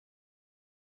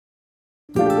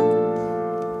Welcome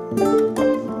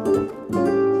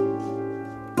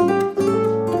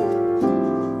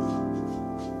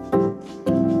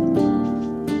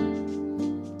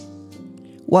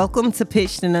to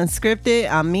Pitched and Unscripted.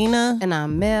 I'm Mina. And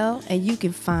I'm Mel. And you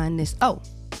can find this. Oh,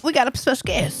 we got a special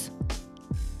guest.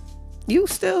 You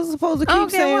still supposed to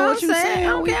keep saying what you're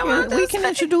saying. We can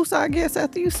introduce our guests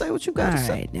after you say what you got to say.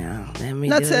 All right, now. Let me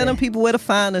Not telling people where to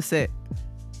find us at.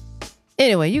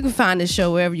 Anyway, you can find this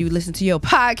show wherever you listen to your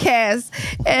podcast.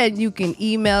 And you can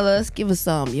email us. Give us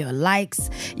your likes,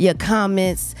 your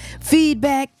comments,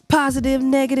 feedback, positive,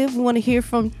 negative. We want to hear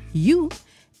from you.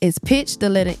 It's pitch, the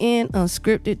letter N,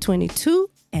 unscripted22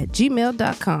 at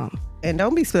gmail.com. And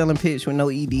don't be spelling pitch with no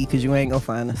ED because you ain't going to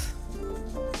find us.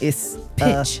 It's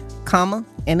pitch, comma,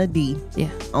 and a D.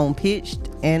 Yeah. On Pitched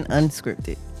and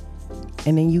Unscripted.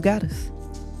 And then you got us.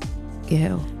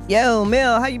 Yo,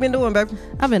 Mel, how you been doing, baby?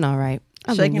 I've been all right.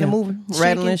 Shaking and moving,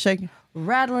 rattling, shaking.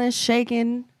 Rattling,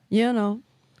 shaking,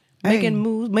 making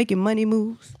moves, making money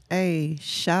moves. Hey,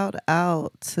 shout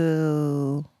out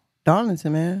to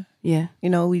Darlington, man. Yeah.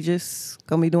 We just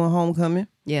going to be doing homecoming.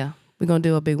 Yeah. We're going to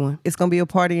do a big one. It's going to be a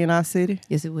party in our city.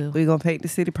 Yes, it will. We're going to paint the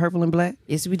city purple and black.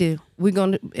 Yes, we do. We're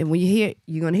going to, and when you hear it,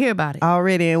 you're going to hear about it.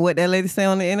 Already. And what that lady say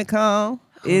on the intercom,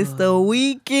 it's the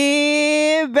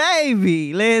weekend,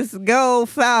 baby. Let's go,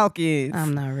 Falcons.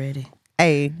 I'm not ready.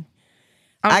 Hey,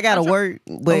 I got to work,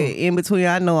 but in between,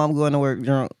 I know I'm going to work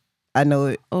drunk. I know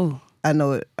it. I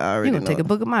know it. I already know. You're going to take a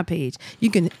book of my page. I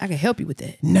can help you with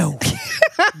that. No.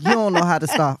 You don't know how to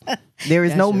stop. There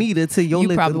is no meter to your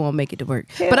You probably won't make it to work.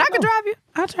 But I can drive you.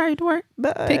 I'll drive you to work.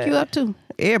 Pick you up too.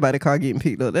 Everybody car getting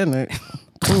picked up that night.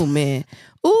 Oh, man.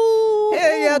 Ooh.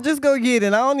 Hell yeah, just go get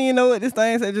it. I don't even know what this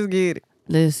thing said. Just get it.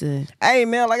 Listen. Hey,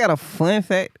 Mel, I got a fun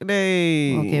fact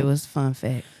today. Okay, what's the fun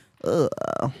fact?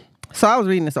 So I was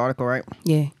reading this article, right?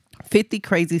 Yeah. 50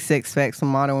 crazy sex facts from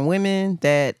modern women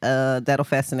that'll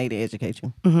fascinate and educate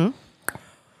you.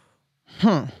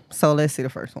 Mm-hmm. So let's see the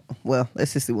first one. Well,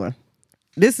 let's just see one.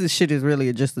 This shit is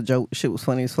really just a joke. Shit was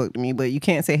funny as fuck to me, but you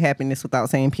can't say happiness without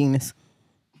saying penis.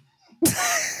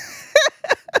 That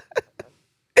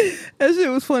shit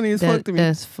was funny as fuck to me.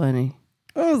 That's funny.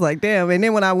 I was like, damn. And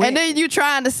then when I went, and then you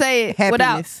trying to say it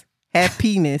happiness,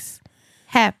 happiness,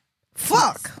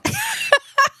 fuck.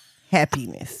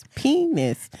 Happiness,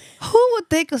 penis. Who would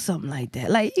think of something like that?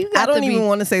 Like I don't even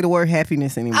want to say the word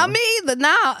happiness anymore. I mean, either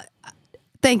now.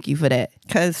 Thank you for that.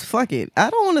 Cause fuck it, I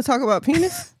don't want to talk about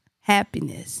penis.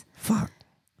 Happiness. Fuck.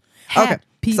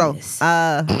 Happiness. So,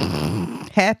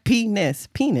 happiness,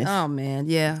 penis. Oh man,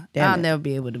 yeah. Damn I'll never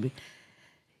be able to be.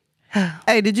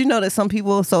 Hey, did you know that some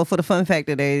people? So for the fun fact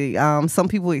today, some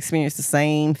people experience the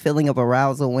same feeling of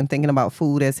arousal when thinking about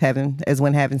food as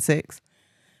when having sex.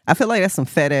 I feel like that's some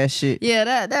fat ass shit.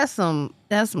 Yeah, that's some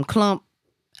clump.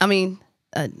 I mean,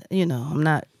 I'm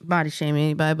not body shaming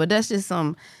anybody, but that's just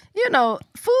some,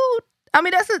 food. I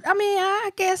mean,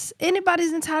 I guess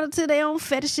anybody's entitled to their own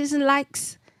fetishes and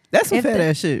likes. That's some fat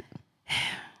ass shit.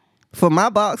 For my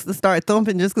box to start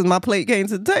thumping just because my plate came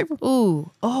to the table. Ooh,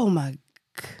 oh my.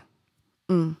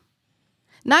 Now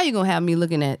you're gonna have me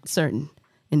looking at certain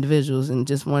individuals and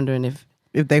just wondering if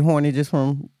they horny just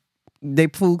from they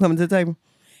food coming to the table.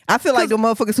 I feel like the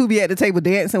motherfuckers who be at the table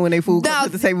dancing when they food come to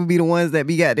the table be the ones that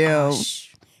be goddamn.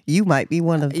 You might be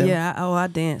one of them. Yeah. I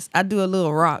dance. I do a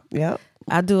little rock. Yep.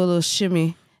 I do a little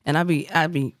shimmy, and I be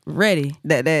ready.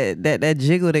 That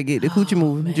jiggle that get the coochie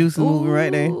moving, juices moving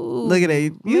right there. Look at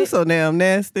that. You so damn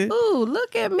nasty. Ooh,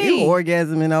 look at me. You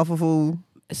orgasming off of food.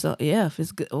 So yeah, if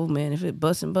it's good, oh man, if it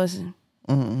busting.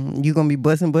 You gonna be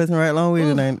busting right along with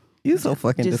it, ain't you? So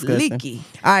fucking just disgusting. Leaky.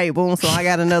 All right, boom. So I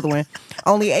got another one.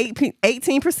 Only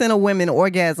 18% of women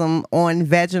orgasm on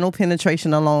vaginal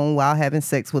penetration alone while having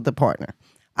sex with a partner.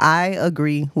 I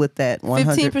agree with that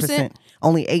 100%. 15%?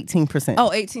 Only 18%.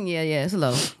 Oh, 18. Yeah, it's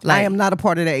low. I am not a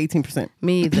part of that 18%.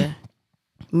 Me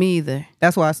either.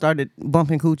 That's why I started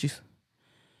bumping coochies.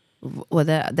 Well,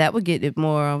 that would get it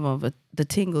more of the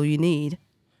tingle you need.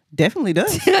 Definitely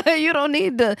does. You don't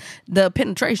need the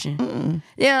penetration. Mm-mm.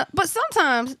 Yeah, but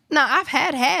sometimes now I've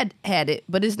had it,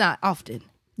 but it's not often.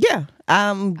 Yeah,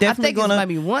 I'm definitely it's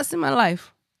maybe once in my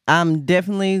life. I'm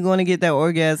definitely going to get that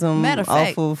orgasm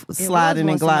off of sliding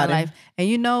and gliding.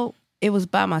 And it was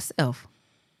by myself.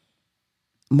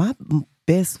 My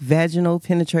best vaginal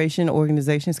penetration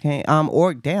organizations came.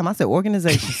 I said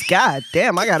organizations. God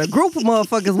damn, I got a group of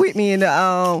motherfuckers with me in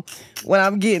the when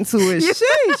I'm getting to it.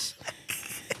 Sheesh.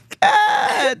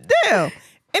 God damn.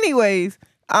 Anyways,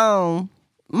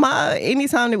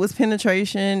 anytime it was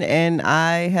penetration and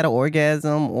I had an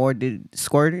orgasm or did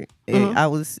squirted,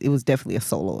 it was definitely a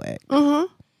solo act. Mm-hmm.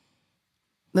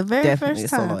 The very definitely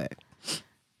first a time. solo act.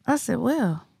 I said,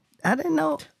 well, I didn't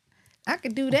know I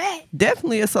could do that.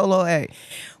 Definitely a solo act.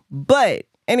 But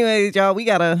anyways, y'all, we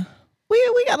got a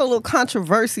little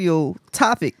controversial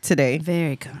topic today.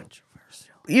 Very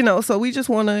controversial. So we just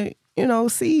want to,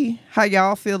 see how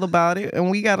y'all feel about it.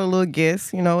 And we got a little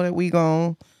guest, that we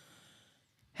gonna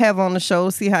have on the show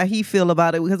to see how he feel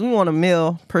about it, because we want a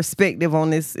male perspective on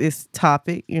this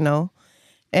topic,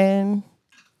 And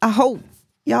I hope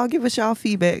y'all give us y'all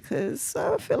feedback, because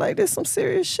I feel like there's some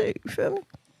serious shit. You feel me?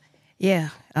 Yeah.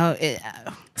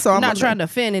 So I'm not trying to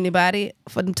offend anybody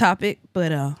for the topic,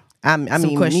 but I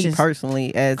mean, me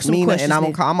personally, as Mina, and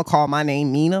I'm gonna call my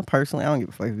name Mina personally. I don't give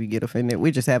a fuck if you get offended.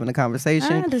 We're just having a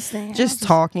conversation. I understand. Just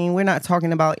talking. We're not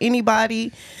talking about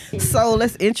anybody. So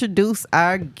let's introduce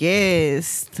our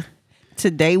guest.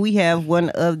 Today we have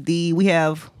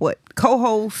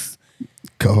co-hosts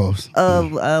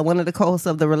of one of the co-hosts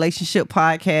of the Relationship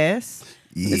Podcast.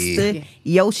 Yeah. Mr.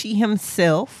 Yoshi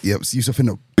himself. Yep, it's Yusuf in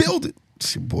the building.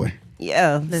 It's your boy.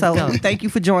 Yeah. So thank you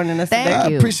for joining us today. I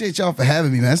appreciate y'all for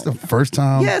having me, man. It's the first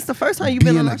time. Yeah, it's the first time you've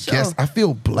been on the show. Guest. I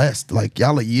feel blessed. Like,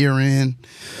 y'all a year in,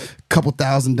 couple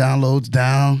thousand downloads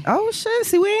down. Oh shit!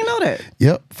 See, we ain't know that.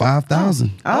 Yep,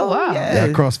 5,000. Oh wow! Yeah,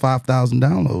 I crossed 5,000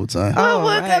 downloads.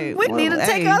 We need to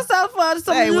take ourselves for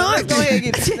some let's go ahead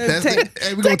and get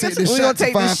hey, we're gonna take this shot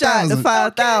to 5,000.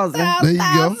 5,000. There you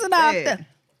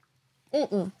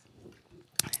go.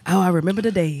 Oh, I remember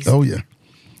the days. Oh yeah.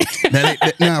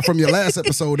 Now, from your last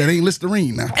episode, that ain't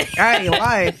Listerine now. I ain't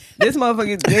lying. This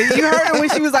motherfucker, you heard her when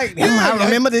she was like, I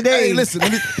remember the days. Hey, listen,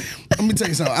 let me tell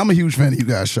you something. I'm a huge fan of you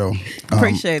guys' show.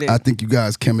 Appreciate it. I think you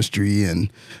guys' chemistry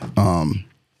and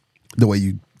the way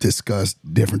you discuss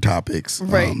different topics,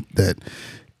 right. That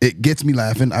it gets me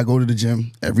laughing. I go to the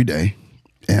gym every day,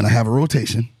 and I have a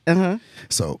rotation. Uh-huh.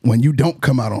 So when you don't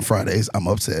come out on Fridays, I'm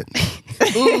upset.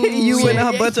 You and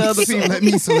a bunch of other people. Let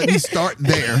me start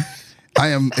there. I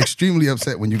am extremely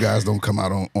upset when you guys don't come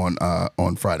out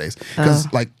on Fridays, because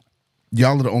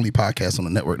y'all are the only podcast on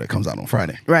the network that comes out on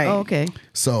Friday. Right. Oh, okay.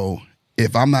 So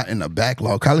if I'm not in the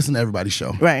backlog, I listen to everybody's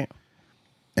show. Right.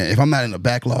 And if I'm not in the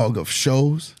backlog of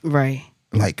shows, right,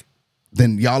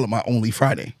 then y'all are my only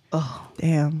Friday. Oh,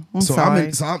 damn. I'm so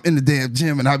sorry. I'm in the damn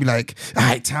gym, and I'll be like, all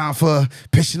right, time for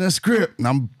pitching a script.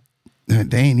 And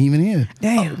they ain't even here.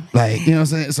 Damn. You know what I'm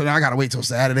saying? So now I got to wait till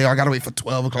Saturday, or I got to wait for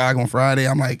 12 o'clock on Friday.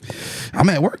 I'm like, I'm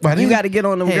at work by then. You got to get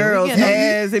on them girls'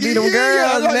 ass. It be them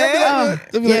girls, man.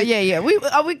 Yeah.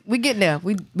 We getting there.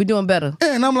 We doing better.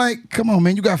 And I'm like, come on,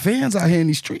 man. You got fans out here in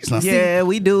these streets. Now, yeah,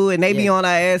 we do. And they be on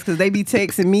our ass because they be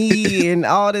texting me and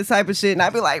all this type of shit. And I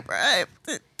be like, bruh.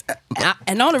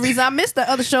 And the only reason I missed the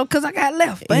other show because I got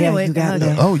left. But anyway, you got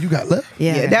left. Oh, you got left?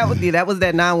 Yeah, that was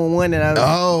that 911 that I was.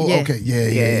 Oh, okay,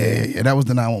 yeah. That was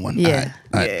the 911. Yeah,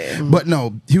 all right. But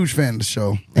no, huge fan of the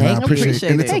show. And I appreciate it.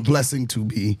 And it's a blessing to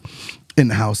be in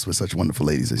the house with such wonderful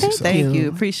ladies as yourself. Thank you,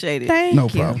 appreciate it. No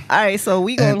problem. All right, so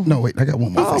we gonna. No, wait, I got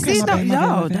one more thing.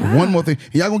 One more thing.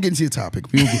 Y'all gonna get into your topic.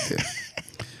 We will get there.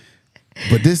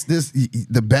 But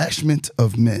the bashment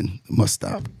of men must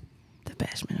stop. The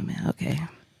bashment of men. Okay.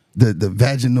 The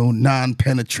vaginal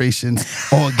non-penetration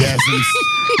orgasms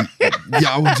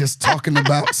y'all were just talking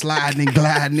about, sliding and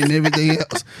gliding and everything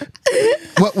else.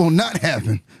 What will not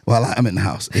happen while I'm in the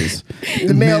house is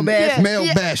the male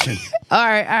bashing. All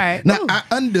right. Now, I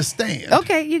understand.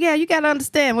 Okay, you got to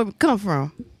understand where we come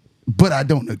from. But I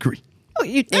don't agree. Oh,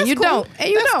 you don't.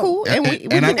 Cool. And we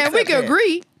can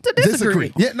agree to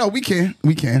disagree. Yeah, no, we can.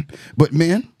 But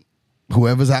men,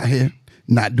 whoever's out here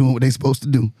not doing what they supposed to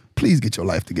do, please get your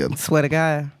life together. Swear to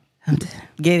God.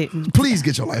 Get it. Please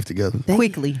get your life together.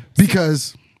 Quickly.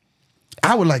 Because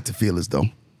I would like to feel as though,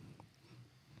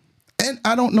 and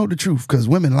I don't know the truth because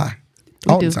women lie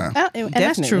all the time. And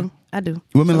that's true. I do.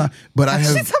 Women lie. But I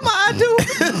have. She's talking about I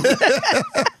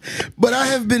do. But I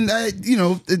have been,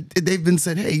 they've been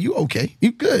said, hey, you okay?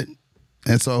 You good.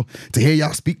 And so to hear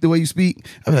y'all speak the way you speak,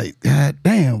 I'm like, God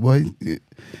damn, boy.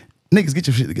 Niggas, get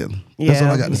your shit together. That's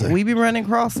all I got to say. We be running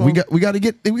cross them. We got to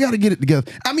get it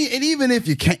together. I mean, and even if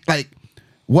you can't,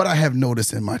 what I have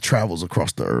noticed in my travels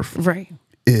across the earth, right,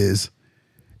 is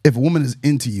if a woman is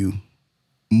into you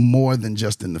more than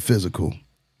just in the physical,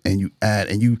 and you add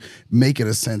and you make it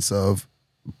a sense of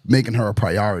making her a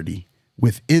priority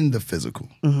within the physical.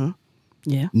 Mm-hmm.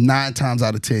 Yeah. 9 times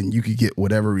out of 10, you could get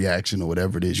whatever reaction or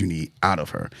whatever it is you need out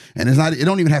of her, and it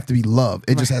don't even have to be love.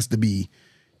 It just has to be,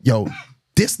 yo,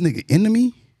 this nigga into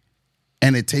me,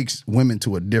 and it takes women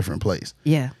to a different place.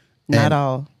 Yeah. Not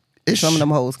all. Some of them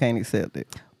hoes can't accept it.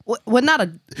 Well, not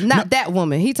that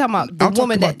woman. He talking about the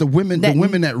woman the women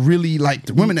that really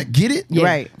the women that get it,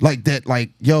 right? Like that,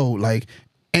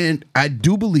 and I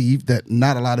do believe that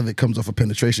not a lot of it comes off of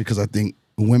penetration, because I think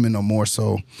women are more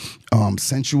so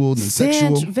sensual than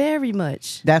sexual. Very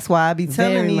much. That's why I be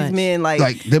telling Very these much. men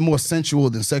Like they're more sensual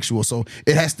than sexual. So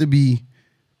it has to be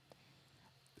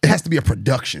a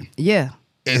production. Yeah.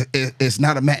 It's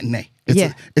not a matinee.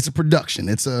 It's a production.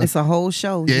 It's a whole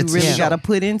show. Yeah, You it's a really show. got to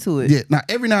put into it. Yeah. Now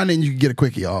every now and then you can get a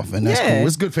quickie off, and that's Yeah. cool.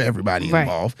 It's good for everybody Right.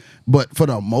 involved. But for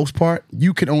the most part,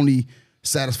 you can only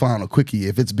satisfy on a quickie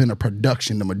if it's been a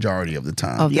production the majority of the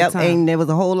time. Of the Yep, time. and there was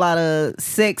a whole lot of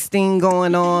sexting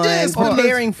going on, Yeah, it's because-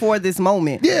 preparing for this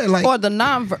moment. Yeah, like Or the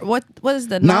what is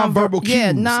the Nonverbal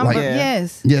Yeah, cues, nonverbal. like-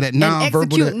 Yes. Yeah, that And nonverbal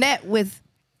executing that with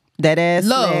That ass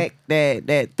Love. smack,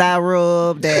 that thigh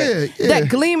rub, that that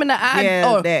gleam in the eye,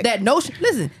 Yeah, or that- that notion.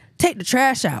 Listen, take the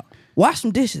trash out, wash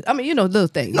some dishes. I mean, little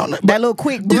things. no, that little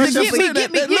quick brush Just up, get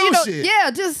me- that little shit.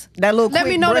 Yeah, just that little let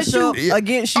quick me know brush that you. up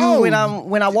against you Oh.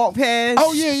 when I walk past.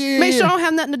 Oh yeah. Make sure I don't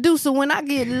have nothing to do. So when I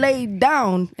get laid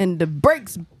down and the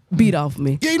brakes beat off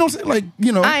me, Yeah, you know what I'm saying?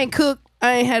 Like, I ain't cooked.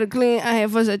 I ain't had to clean. I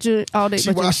ain't fuss at you all day. she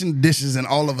but you- washing dishes, and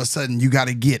all of a sudden you got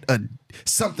to get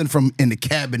something from in the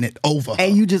cabinet over,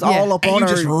 And you just all up and on you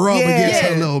her. just rub against her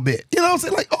a Yeah. little bit. You know what I'm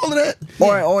saying? Like all of that.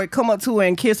 Or come up to her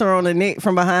and kiss her on the neck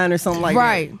from behind or something like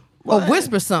right. that. Or What?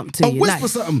 whisper something to Or you. whisper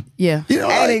Nice. something. Yeah. You know,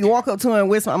 And like, they walk up to her and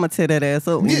whisper, I'm gonna tear that ass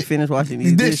up when you finish washing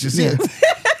these dishes. Yeah.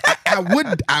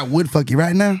 I would fuck you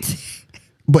right now,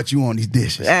 but you on these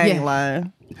dishes. I ain't Yeah.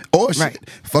 lying. Or shit, Right.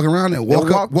 fuck around and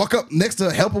walk up next to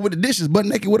her, help her with the dishes, butt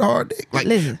naked with a hard dick. Like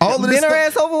Listen, all of this Bend her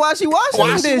stuff. ass over while she washing While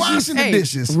the she dishes. washing the Hey,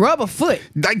 dishes. rub a foot.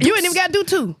 Like, You ain't even got to do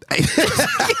two.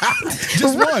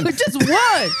 Just one. Just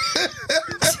one.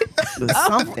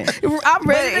 Something. I'm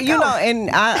ready But, to you go. know, and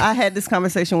I had this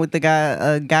conversation with the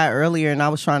guy earlier, and I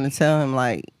was trying to tell him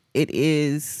like it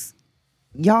is.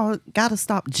 Y'all gotta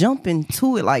stop jumping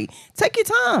to it. Like, take your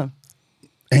time.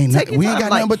 Ain't Take nothing. We your ain't time,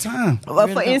 got like- nothing but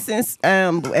time. For instance,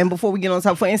 and before we get on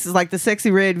top, for instance, like the Sexy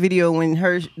Red video when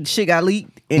her shit got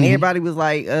leaked, and everybody was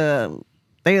like,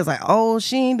 they was like, oh,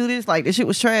 she ain't do this. Like, this shit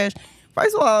was trash.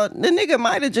 First of all, the nigga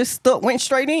might have just went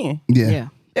straight in. Yeah.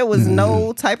 There was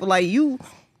no type of like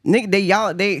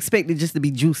nigga. They expected just to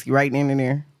be juicy right then and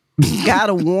there. You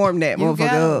gotta warm that You motherfucker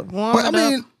gotta up. warm But I it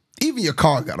up. mean, even your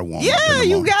car got to warm up. in Yeah, the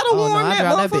you morning. gotta Oh, warm no, I that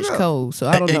drive that motherfucker bitch up. cold, so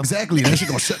I don't know. Exactly. That shit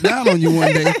gonna shut down on you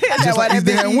one day. Just why like these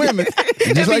that bitch damn be- women.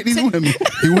 Just like these women.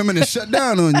 These women that shut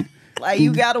down on you. Like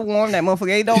you gotta warm that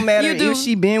motherfucker. It don't matter You do. if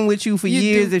she been with you for You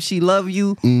years, do. if she love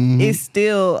you. It's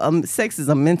still sex is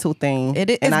a mental thing. It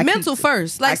is And I mental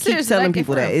first. Like, I keep seriously, telling like,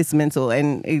 people for that real. it's mental,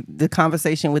 and the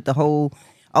conversation with the whole,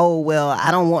 oh well, I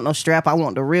don't want no strap, I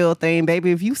want the real thing,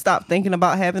 baby. If you stop thinking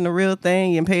about having the real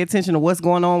thing and pay attention to what's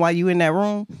going on while you in that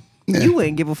room, you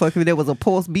wouldn't give a fuck if there was a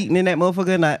pulse beating in that motherfucker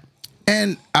or not.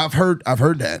 And I've heard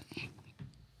that.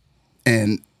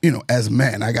 And you know, as a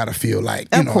man, I gotta feel like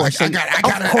I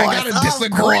gotta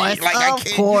disagree. Like I Of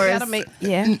can't. course. You gotta make,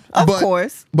 yeah. Of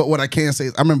course. But what I can say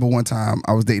is, I remember one time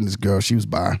I was dating this girl. She was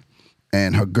bi,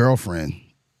 and her girlfriend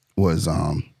was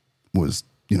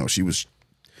she was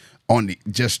on the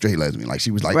just straight lesbian. Like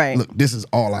she was like, Right. look, this is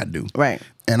all I do. Right.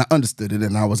 And I understood it,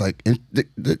 and I was like, and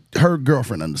her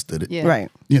girlfriend understood it. Yeah.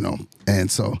 Right. You know, and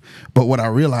so, but what I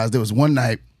realized, there was one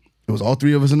night, it was all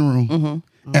three of us in the room,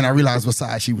 and I realized what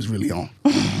side she was really on.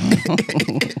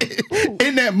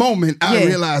 In that moment, I Yeah.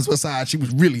 realized what side she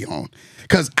was really on.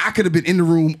 Because I could have been in the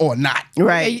room or not.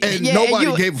 Right. And Yeah, nobody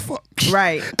you- gave a fuck.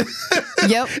 Right.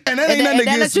 Yep. And that ain't nothing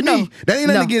against let you me. know. That ain't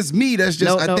nothing No. against me. That's just,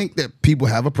 No, I no. think that people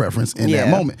have a preference in Yeah.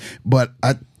 that moment. But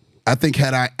I think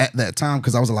had I, at that time,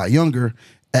 because I was a lot younger,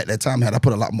 at that time, had I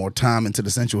put a lot more time into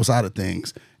the sensual side of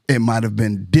things, it might have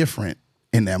been different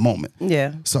in that moment.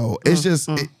 Yeah. So it's just,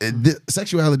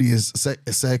 sexuality is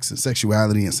sex, and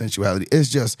sexuality and sensuality. It's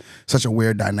just such a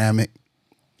weird dynamic.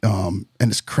 And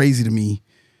it's crazy to me.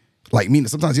 Like me,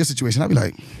 sometimes your situation, I'd be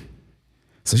like,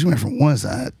 so she went from one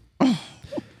side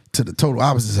to the total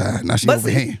opposite side. Now she But over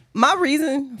see, here. my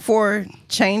reason for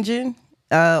changing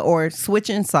or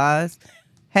switching sides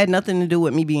had nothing to do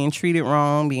with me being treated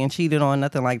wrong, being cheated on,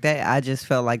 nothing like that. I just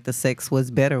felt like the sex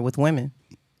was better with women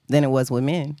than it was with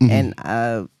men. And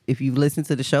if you listen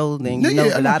to the show, then you know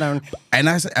that I don't. And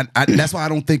I that's why I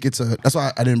don't think it's a. That's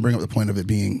why I didn't bring up the point of it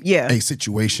being a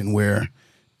situation where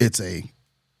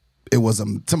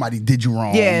somebody did you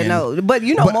wrong. Yeah, and- no, but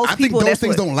you know, but most I think people those that's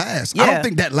things what- don't last. Yeah. I don't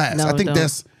think that lasts. No, I think it don't.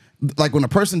 that's like when a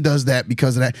person does that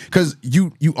because of that. Because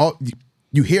you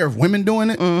hear of women doing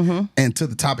it, and to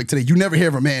the topic today, you never hear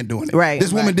of a man doing it. Right,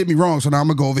 This woman right. did me wrong, so now I'm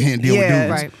gonna go over here and deal with Yeah.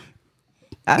 dudes. Right.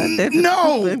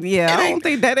 No, Yeah, it I ain't- don't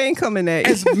think that ain't coming at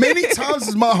As many times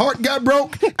as my heart got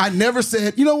broke, I never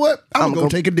said, you know what? I'm gonna go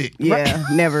take a dick. Yeah,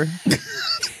 never.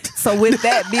 So with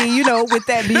that being said, But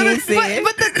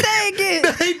the thing is,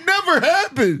 That ain't never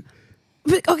happened.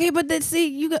 But then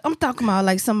see, I'm talking about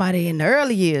like somebody in the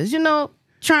early years,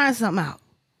 trying something out.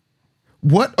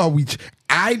 What are we?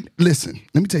 Listen.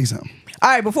 Let me tell you something. All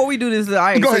right, before we do this, all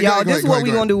right, so y'all, this is what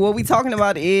we're going to do. What we talking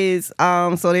about is,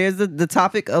 so there's the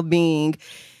topic of being,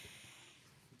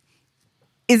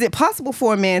 is it possible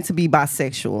for a man to be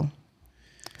bisexual?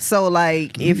 So,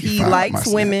 like, if he likes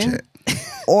women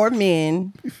or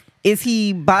men, is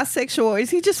he bisexual or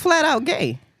is he just flat out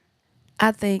gay?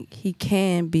 I think he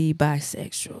can be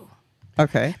bisexual.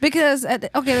 Okay. Because,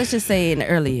 let's just say in the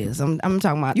early years. I'm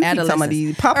talking about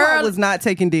adolescence. Papa was not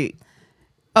taking dick.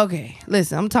 Okay,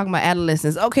 listen, I'm talking about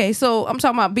adolescence. Okay, so I'm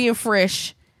talking about being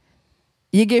fresh.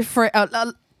 You get fresh.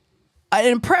 An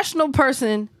impressionable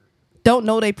person don't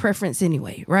know their preference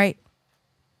anyway, right?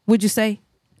 Would you say?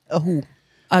 Who?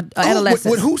 Adolescent.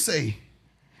 What who say?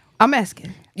 I'm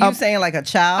asking. You saying like a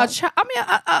child? A child. I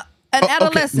mean, an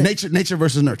adolescent. Okay. Nature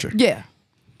versus nurture. Yeah.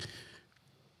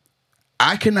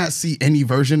 I cannot see any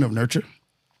version of nurture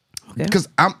because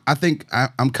I think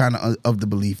I'm kind of the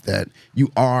belief that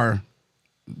you are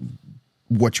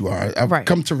what you are. I've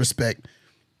come to respect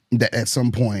that at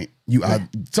some point you are.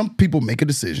 Some people make a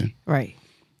decision right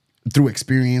through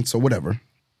experience or whatever,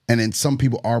 and then some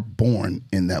people are born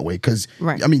in that way. Because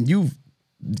I mean,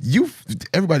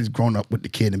 everybody's grown up with the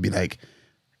kid and be like,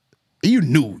 you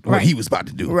knew what he was about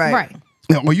to do, right,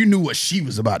 or you knew what she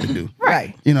was about to do,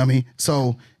 right. You know what I mean?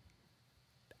 So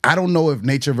I don't know if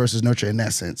nature versus nurture in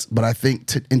that sense, but I think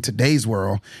in today's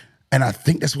world. And I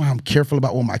think that's why I'm careful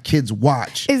about what my kids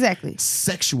watch. Exactly.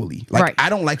 Sexually. Like, I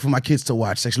don't like for my kids to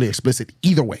watch sexually explicit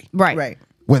either way. Right.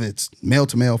 Whether it's male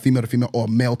to male, female to female, or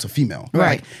male to female.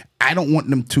 Right. Like, I don't want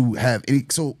them to have any.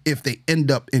 So if they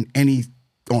end up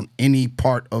on any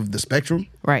part of the spectrum,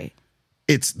 right,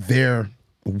 it's their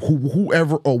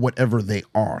whoever or whatever they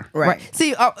are. Right.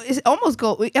 See, it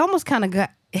almost kind of it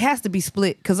has to be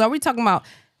split. Because are we talking about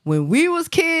when we was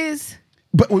kids?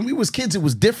 But when we was kids, it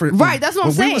was different. Right, that's what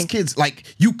I'm saying. When we was kids,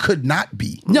 like, you could not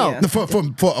be. No. Yeah.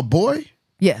 For a boy,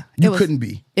 you couldn't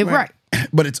be. Right.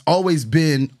 But it's always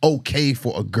been okay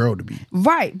for a girl to be.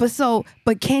 Right.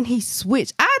 But can he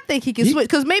switch? I think he can switch.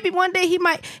 Because maybe one day he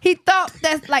thought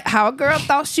that's like how a girl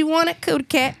thought she wanted cootie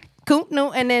cat.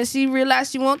 No, and then she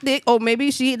realized she want dick. Or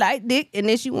maybe she liked dick and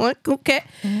then she want cootie cat.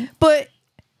 Mm-hmm. But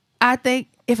I think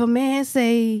if a man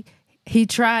say he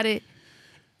tried it,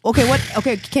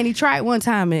 okay, can he try it one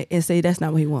time and say that's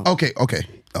not what he wants? Okay.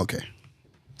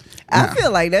 I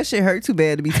feel like that shit hurt too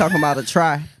bad to be talking about a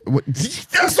try.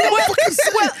 That's what I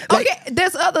said. Well,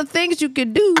 there's other things you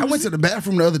can do. I went to the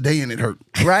bathroom the other day and it hurt.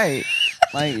 Right.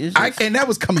 Like, and that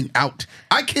was coming out.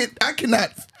 I cannot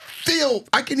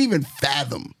even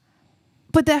fathom.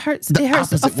 But that hurts. It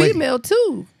hurts a female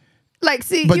too. Like,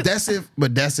 see, But that's if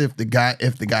the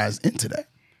guy's into that.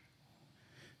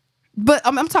 But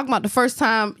I'm talking about the first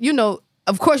time,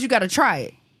 of course you got to try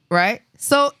it, right?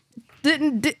 So,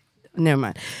 never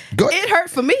mind. Go ahead. It hurt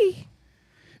for me.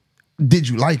 Did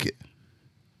you like it?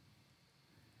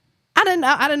 I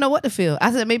didn't know what to feel.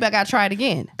 I said, maybe I got to try it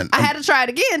again. I had to try it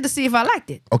again to see if I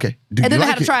liked it. Okay. And then I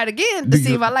had to try it again to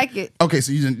see if I like it. Okay,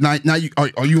 so now you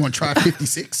are you on try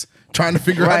 56? Trying to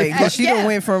figure out because she done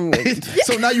went from.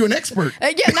 So now you're an expert. Now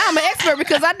I'm an expert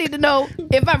because I need to know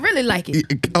if I really like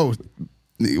it. Oh,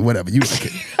 whatever, you like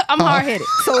it. I'm hard-headed.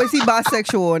 So is he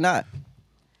bisexual or not?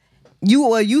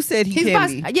 You said he can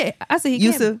be. Yeah, I said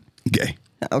he can be. Gay.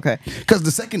 Okay. Because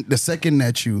the second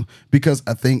that because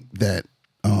I think that.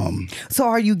 So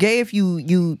are you gay if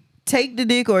you take the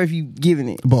dick or if you giving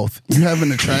it? Both. You have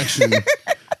an attraction.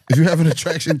 If you have an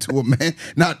attraction to a man,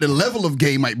 now the level of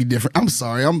gay might be different. I'm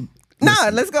sorry.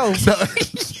 Let's go.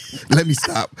 Let me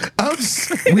stop.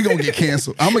 We gonna get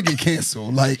canceled. I'm gonna get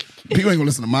canceled. Like, people ain't gonna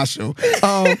listen to my show.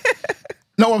 No,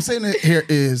 what I'm saying here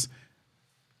is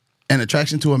an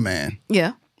attraction to a man.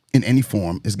 Yeah. In any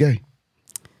form is gay.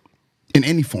 In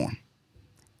any form.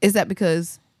 Is that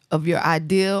because of your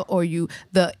ideal or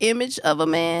the image of a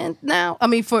man now? I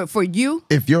mean, for you?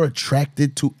 If you're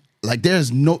attracted to, like,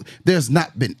 there's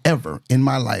not been ever in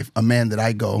my life a man that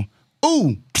I go,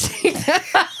 ooh,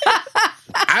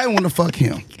 I want to fuck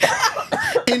him.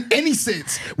 In any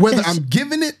sense, whether I'm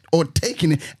giving it or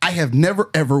taking it, I have never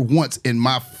ever once in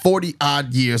my 40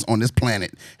 odd years on this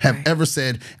planet have ever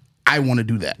said, I want to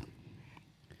do that.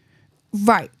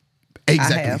 Right.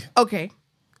 Exactly. I have. Okay.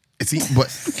 See, but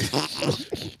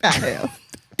I have.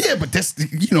 Yeah, but that's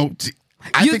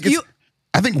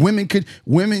I think women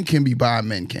can be bi,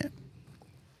 men can't.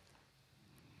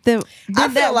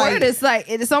 That word is like,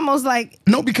 it's almost like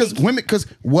no, because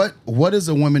what is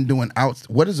a woman doing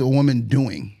what is a woman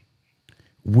doing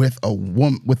with a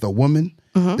woman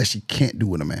mm-hmm. that she can't do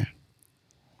with a man?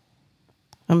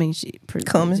 I mean, she pretty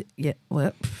Coming. Yeah.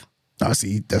 Well. I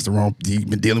see. That's the wrong. You've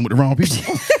been dealing with the wrong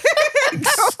people.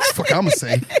 Fuck, I'm gonna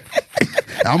say.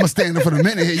 I'm gonna stand up for the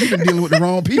minute here. You've been dealing with the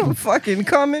wrong people. Fucking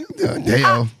coming.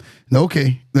 Damn.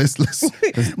 Okay. Let's.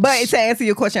 But to answer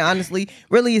your question honestly,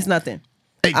 really it's nothing.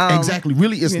 Exactly.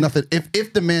 Really, it's nothing.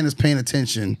 If the man is paying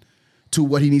attention to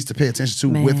what he needs to pay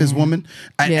attention to with his woman,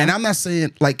 and I'm not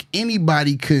saying like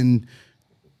anybody can.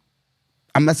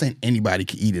 I'm not saying anybody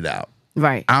can eat it out.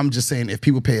 Right. I'm just saying if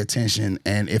people pay attention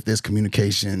and if there's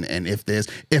communication and if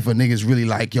a nigga's really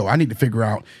like, yo, I need to figure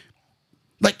out,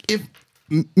 like if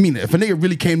a nigga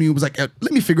really came to you and was like,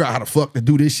 let me figure out how the fuck to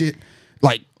do this shit,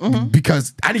 like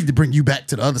because I need to bring you back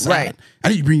to the other side. Right. I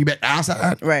need to bring you back to our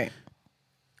side. Right.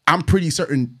 I'm pretty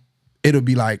certain it'll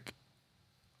be like,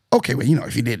 okay, well,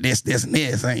 if you did this, this, and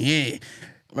this, yeah.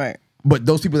 Right. But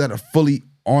those people that are fully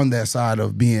on that side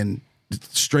of being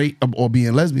straight or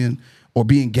being lesbian or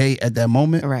being gay at that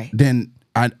moment, right, then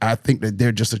I think that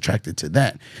they're just attracted to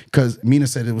that. Because Mina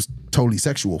said it was totally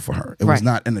sexual for her. It was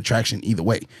not an attraction either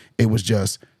way. It was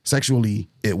just sexually,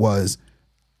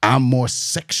 I'm more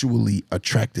sexually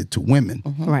attracted to women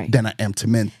than I am to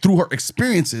men through her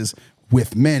experiences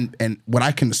with men. And what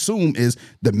I can assume is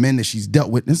the men that she's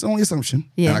dealt with, and it's only assumption,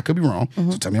 and I could be wrong,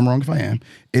 so tell me I'm wrong if I am,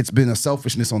 it's been a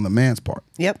selfishness on the man's part.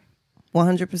 Yep.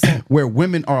 100%. Where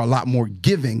women are a lot more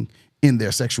giving in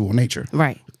their sexual nature.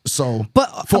 Right. So,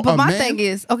 but my thing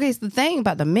is, okay, so the thing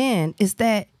about the man is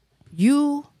that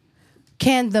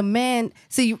can the man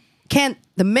say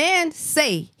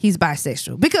he's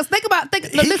bisexual? Because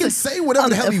he can say whatever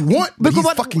the hell he want, but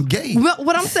he's fucking gay.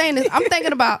 What I'm saying is, I'm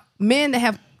thinking about men that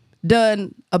have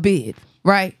done a bid,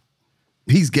 right?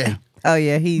 He's gay. Oh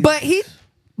yeah,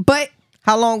 But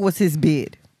how long was his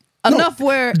bid? Enough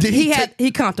where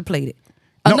he contemplated.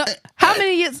 How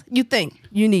many years you think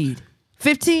you need?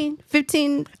 15,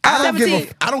 17? I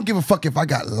don't give a fuck if I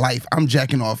got life. I'm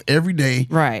jacking off every day.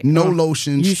 Right. No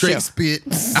lotion, straight sure? spit.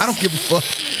 I don't give a fuck.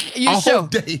 You all sure?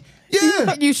 Day.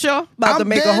 Yeah. You sure? About to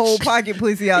make a whole pocket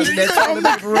pussy out of that toilet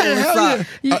paper roll sock.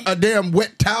 A damn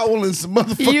wet towel and some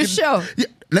motherfucking. You sure? Yeah.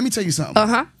 Let me tell you something.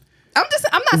 I'm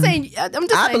not saying.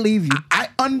 I believe you. I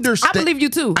understand. I believe you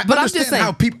too. But I'm just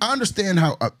saying. I understand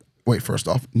how. Wait, first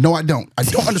off, no, I don't. I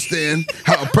don't understand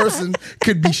how a person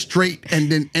could be straight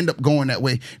and then end up going that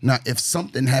way. Now, if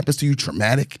something happens to you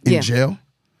traumatic in jail,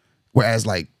 whereas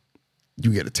like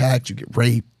you get attacked, you get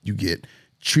raped, you get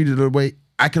treated that way,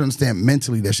 I can understand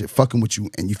mentally that shit fucking with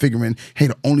you and you figuring, hey,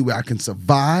 the only way I can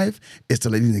survive is to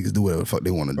let these niggas do whatever the fuck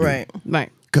they want to do. Right.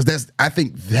 Because I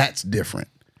think that's different.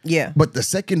 Yeah. But the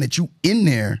second that you in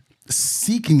there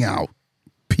seeking out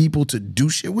people to do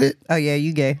shit with. Oh yeah,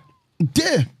 you gay.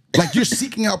 Yeah. Like you're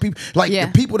seeking out people, like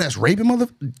the people that's raping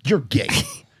you're gay.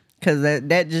 Because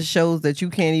that just shows that you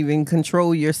can't even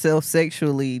control yourself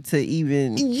sexually to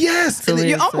even. Yes.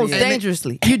 You're almost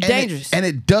dangerously. You're dangerous. And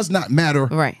it does not matter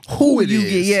who it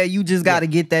is. Yeah, you just got to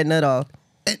get that nut off.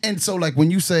 And so like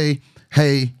when you say,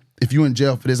 hey, if you're in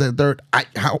jail for this and third,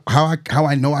 how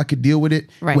I know I could deal with it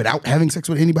without having sex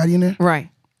with anybody in there? Right.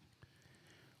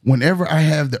 Whenever I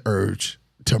have the urge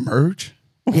to merge.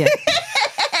 Yeah.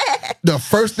 The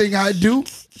first thing I do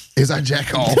is I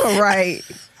jack off. Right.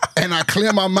 And I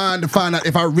clear my mind to find out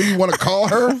if I really want to call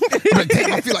her. Like,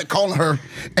 I feel like calling her.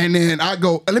 And then I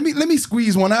go, let me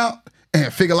squeeze one out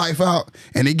and figure life out.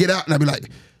 And they get out and I be like,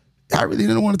 I really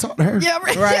didn't want to talk to her. Yeah,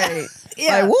 right.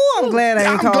 Yeah. Like, woo, I'm glad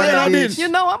I ain't called that bitch. You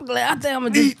know, I'm glad. I think I'm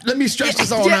going to do. Let me stretch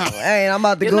this on out. Hey, I'm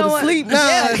about to go to sleep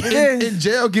now. In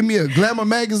jail, give me a Glamour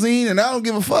magazine and I don't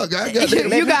give a fuck. I got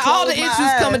you got all the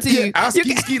issues coming to you. I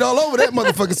skeet all over that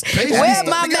motherfucker's page. Where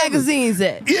my magazines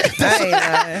at?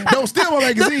 Yeah, don't steal my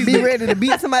magazines. Be ready to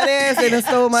beat somebody's ass and then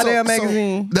stole my damn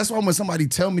magazine. That's why when somebody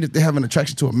tell me that they have an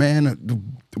attraction to a man,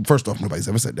 first off, nobody's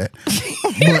ever said that.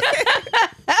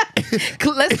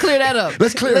 But let's clear that up.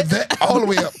 Let's clear that all the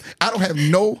way up. I don't have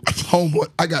no homeboy.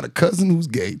 I got a cousin who's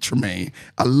gay, Tremaine.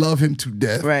 I love him to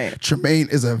death. Right. Tremaine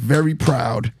is a very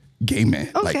proud gay man.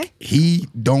 Okay. Like he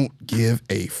don't give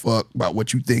a fuck about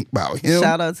what you think about him.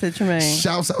 Shout out to Tremaine.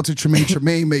 Shouts out to Tremaine.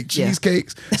 Tremaine make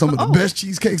cheesecakes. Some of the best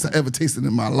cheesecakes I ever tasted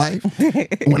in my life.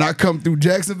 When I come through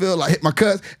Jacksonville, I hit my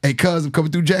cousin. Hey, cuz, I'm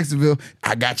coming through Jacksonville.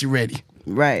 I got you ready.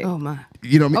 Right. Oh my.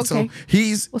 You know what I mean? Okay. So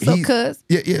he's What's up, cuz?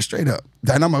 Yeah, straight up.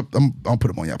 And I'm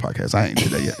put him on your podcast. I ain't did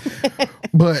that yet.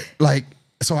 But like,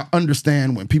 so I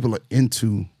understand when people are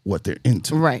into what they're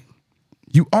into. Right.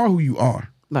 You are who you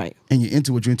are. Right. And you're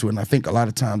into what you're into. And I think a lot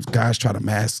of times guys try to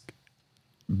mask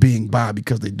being bi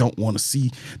because they don't want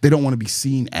to be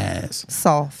seen as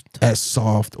soft.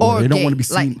 Or they don't gay. want to be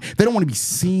seen. They don't want to be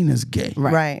seen as gay.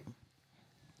 Right.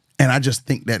 And I just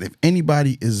think that if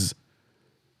anybody is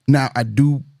now, I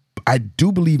do I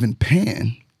do believe in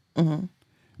pan.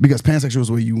 Because pansexual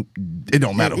is where it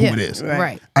don't matter who it is.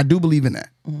 Right. I do believe in that.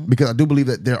 Because I do believe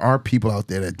that there are people out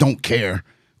there that don't care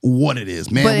what it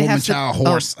is. Man, woman, child,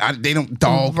 horse. They don't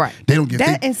dog. Right. They don't give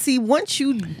that. And see, once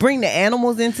you bring the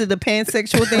animals into the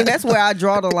pansexual thing, that's where I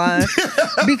draw the line.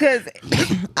 Because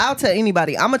I'll tell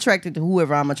anybody, I'm attracted to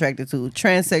whoever I'm attracted to.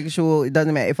 Transsexual, it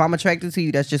doesn't matter. If I'm attracted to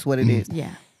you, that's just what it is.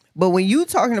 Yeah. But when you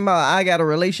talking about I got a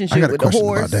relationship with the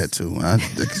horse, about that too.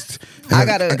 I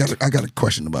got a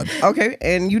question about that. Okay,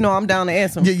 and I'm down to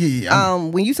answer. Yeah.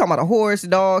 When you talking about a horse,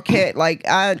 dog, cat, like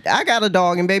I got a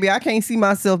dog, and baby, I can't see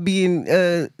myself being.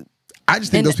 I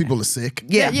just think those people are sick.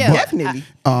 Yeah, definitely.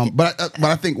 But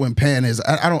I think when pan is,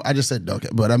 I just said dog,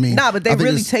 but I mean, but they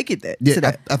really take it to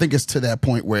that. I think it's to that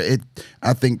point where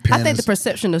I think pan. I think the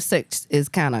perception of sex is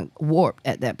kind of warped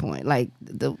at that point. Like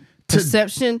the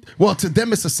perception. Well, to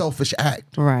them, it's a selfish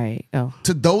act. Right. Oh.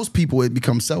 To those people, it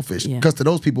becomes selfish because to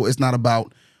those people, it's not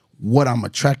about what I'm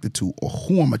attracted to or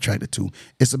who I'm attracted to.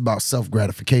 It's about self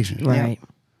gratification. Right.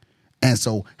 And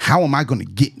so, how am I going to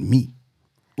get me?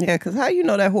 Yeah, because how you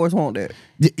know that horse want that?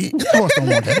 That horse don't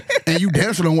want that, and you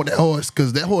damn sure don't want that horse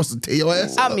because that horse will tear your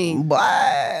ass up. I mean,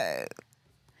 but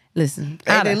listen,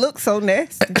 and they look so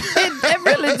nasty. it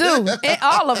really do.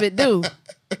 All of it do.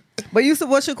 But Yusuf,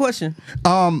 what's your question?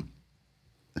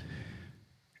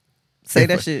 Say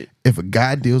that shit. If a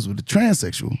guy deals with a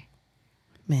transsexual,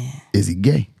 Man, is he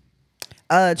gay?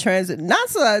 9 times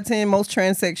out of 10, most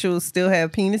transsexuals still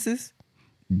have penises.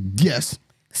 Yes.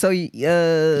 So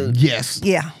yes.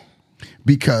 Yeah.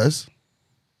 Because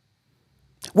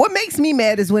what makes me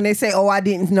mad is when they say, "Oh, I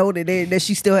didn't know that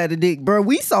she still had a dick." Bro,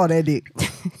 we saw that dick.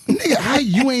 Nigga, how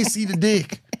you ain't see the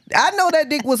dick? I know that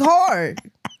dick was hard.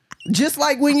 Just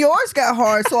like when yours got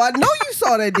hard. So I know you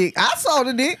saw that dick. I saw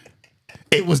the dick.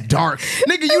 It was dark.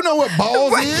 Nigga, you know what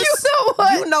balls is? you know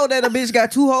what? You know that a bitch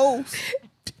got 2 holes.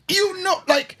 You know,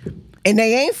 like, and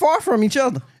they ain't far from each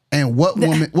other. And what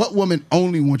woman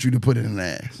only wants you to put it in the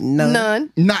ass?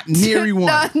 None. Not nary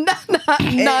one.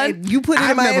 None. You put it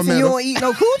in my ass and you don't eat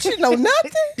no coochie, no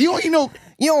nothing. You don't eat no.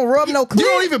 You don't rub no clit. You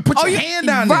don't even put your hand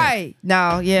down there. Right.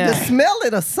 No, yeah. To smell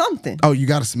it or something. Oh, you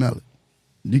gotta smell it.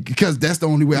 Because that's the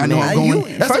only way I know I'm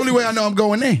going. That's the only way I know I'm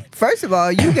going in. First of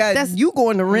all, you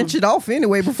going to wrench it off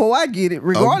anyway before I get it,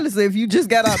 regardless of if you just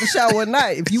got out the shower or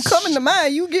not. If you come into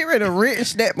mine, you get ready to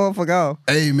wrench that motherfucker off.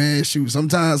 Hey man, shoot.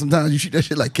 Sometimes you shoot that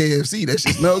shit like KFC. That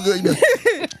shit smell good. You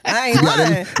I ain't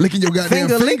lying. Licking your goddamn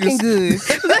fingers. Licking good.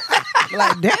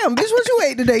 Like, damn, bitch, what you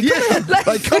ate today?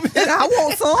 Come here. I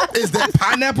want some. Is that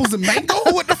pineapples and mango?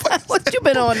 What the fuck? What you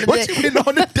been on today? What you been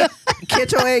on today?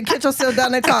 Catch yourself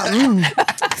down that top.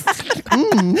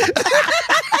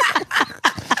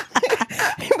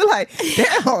 You be like,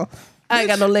 damn. I ain't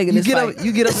got no leg in this fight.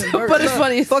 You get up and burp. But it's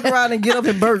funny. Fuck around and get up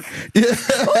and burp. Yeah.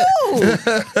 Ooh.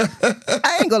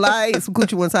 I ain't gonna lie. I ate some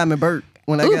coochie one time and burp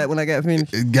when I got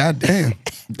finished. God damn.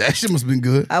 That shit must have been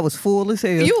good. I was full as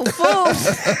hell. You fool.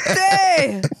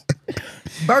 Damn.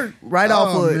 Burp right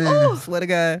off of it. Man. Swear to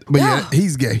God. But yeah,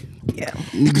 he's gay. Yeah.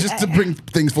 Just to bring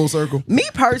things full circle. Me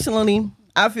personally,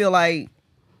 I feel like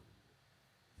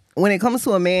when it comes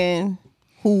to a man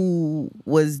who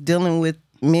was dealing with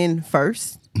men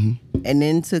first and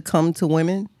then to come to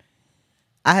women,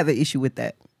 I have an issue with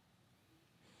that.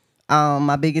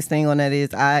 My biggest thing on that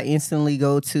is I instantly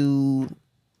go to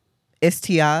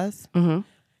STIs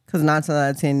because 9 times out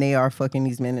of 10 they are fucking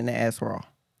these men in the ass raw.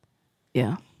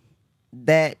 Yeah.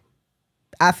 That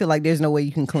I feel like there's no way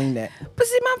you can clean that. But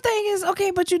see, my thing is,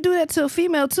 okay, but you do that to a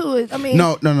female too. I mean,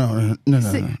 No.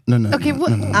 Okay,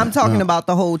 what? I'm talking about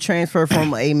the whole transfer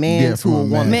from a man to a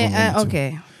woman. Man,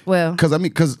 okay. Well,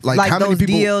 Because like how those many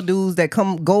people? DL dudes that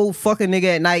go fuck a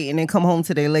nigga at night and then come home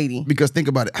to their lady. Because think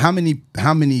about it. How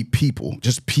many people?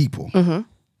 Just people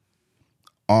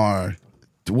are.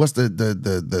 What's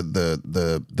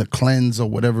the cleanse or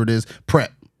whatever it is?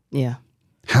 Prep. yeah.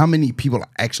 How many people are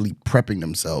actually prepping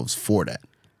themselves for that?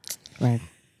 Right.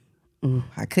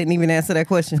 I couldn't even answer that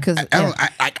question because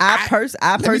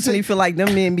I personally feel like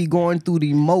them men be going through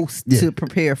the most to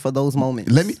prepare for those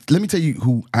moments. Let me tell you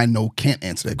who I know can't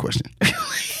answer that question.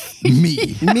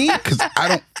 Me, because I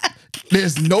don't.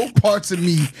 There's no parts of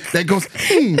me that goes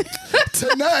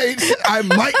tonight. I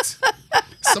might.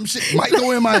 Some shit might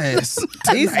go in my ass.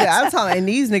 I'm talking, and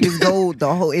these niggas go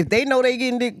the whole. If they know they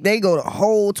getting dick, they go the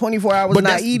whole 24 hours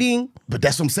not eating. But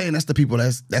that's what I'm saying. That's the people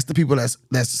that's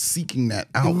seeking that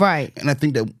out. Right. And I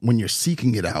think that when you're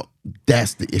seeking it out,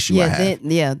 that's the issue I have.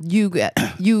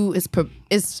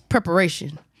 It's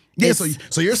preparation. Yeah.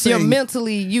 So you're saying you're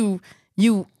mentally you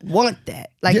want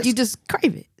that, like Yes. you just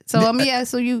crave it. So I mean, yeah.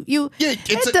 So you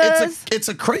it's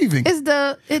a craving.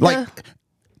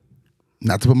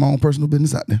 Not to put my own personal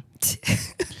business out there.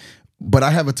 But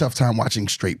I have a tough time watching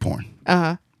straight porn.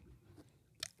 I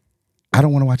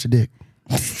don't want to watch a dick.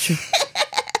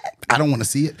 I don't want to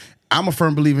see it. I'm a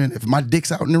firm believer in if my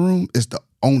dick's out in the room, it's the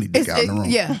only dick out in the room.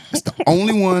 Yeah. It's the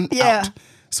only one Yeah. out.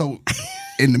 So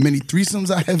in the many threesomes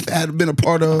I have been a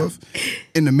part of,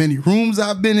 in the many rooms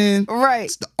I've been in, Right.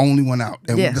 it's the only one out.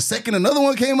 And when the second another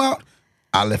one came out,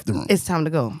 I left the room. It's time to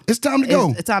go. It's time to go.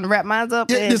 It's time to wrap mine up.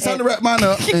 Yeah, it's time to wrap mine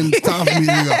up, and it's time for me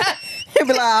to go. He'll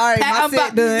be like, all right, my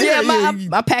set done. Yeah,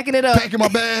 I'm packing it up. Packing my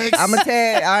bags. I'm a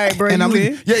tag. All right, bro. And I'm you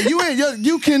leaving. in? Yeah, you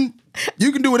in.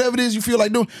 You can do whatever it is you feel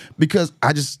like doing, because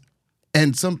I just,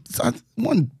 and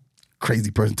one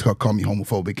crazy person called me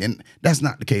homophobic, and that's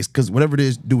not the case, because whatever it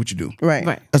is, do what you do.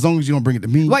 Right. As long as you don't bring it to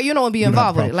me. Well, you don't want to be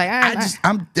involved with it. Like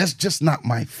that's just not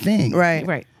my thing.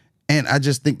 Right. And I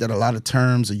just think that a lot of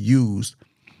terms are used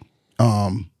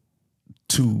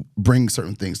to bring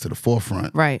certain things to the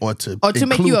forefront. Right. Or to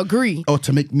make you agree. Or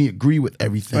to make me agree with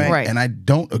everything. Right. And I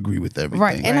don't agree with everything.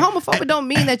 Right. And homophobic don't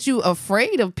mean that you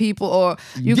afraid of people, or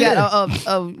you got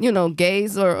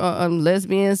gays or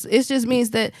lesbians. It just means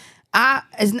that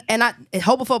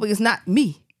homophobic is not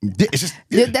me. It's just,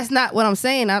 That's not what I'm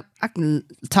saying. I can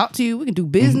talk to you. We can do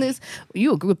business.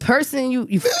 You a good person.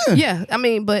 I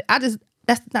mean, but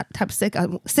that's not the type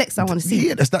of sex I want to see.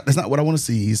 Yeah, that's not what I want to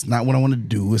see. It's not what I want to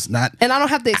do. It's not. And I don't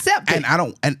have to accept it. And I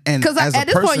don't. And because at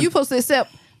this point, you're supposed to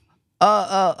accept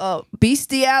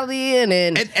bestiality and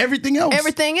everything else.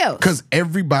 Everything else. Because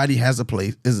everybody has a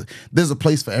place. There's a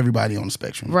place for everybody on the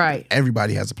spectrum. Right.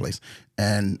 Everybody has a place,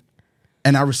 and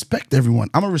I respect everyone.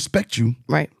 I'm gonna respect you.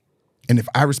 Right. And if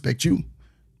I respect you,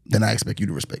 then I expect you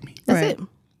to respect me. That's it.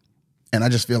 And I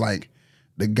just feel like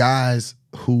the guys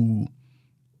who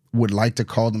would like to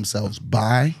call themselves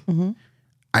bi,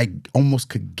 I almost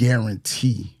could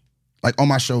guarantee, like on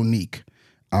my show, Neek,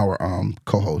 our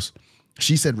co-host,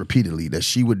 she said repeatedly that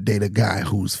she would date a guy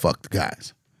who's fucked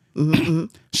guys.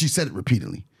 She said it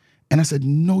repeatedly. And I said,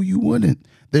 no, you wouldn't.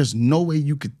 There's no way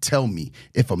you could tell me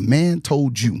if a man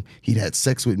told you he'd had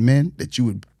sex with men that you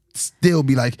would still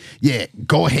be like, yeah,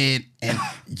 go ahead and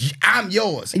I'm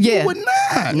yours. Yeah. You would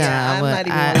not.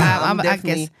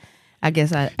 Nah, I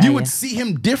guess you would see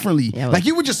him differently. Yeah, like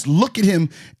you would just look at him,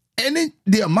 and then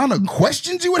the amount of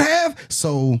questions you would have.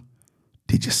 So,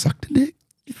 did you suck the dick?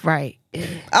 Right.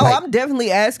 Oh, I'm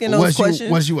definitely asking those questions.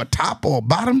 Was you a top or a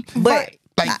bottom? But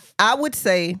I would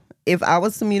say if I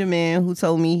was to meet a man who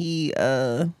told me he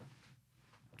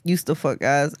used to fuck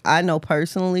guys, I know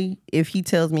personally if he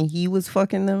tells me he was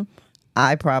fucking them,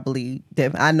 I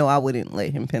know I wouldn't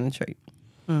let him penetrate.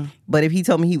 But if he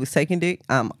told me he was taking dick,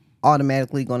 I'm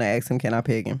automatically gonna ask him, can I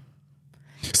peg him?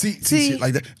 See shit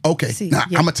like that. Okay, now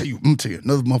yeah. I'm gonna tell you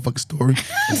another motherfucking story.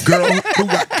 A girl who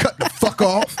got cut the fuck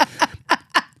off.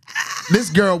 This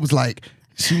girl was like,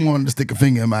 she wanted to stick a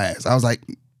finger in my ass. I was like,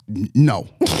 no.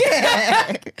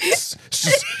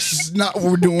 It's not what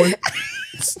we're doing.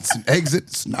 It's an exit.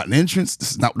 It's not an entrance.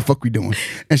 This is not what the fuck we doing.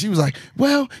 And she was like,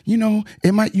 well, you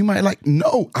might like.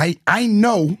 No, I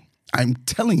know. I'm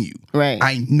telling you. Right.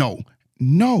 I know.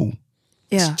 No.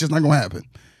 Yeah. It's just not gonna happen.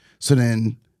 So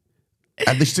then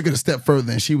I think she took it a step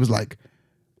further and she was like,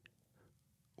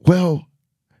 well,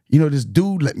 this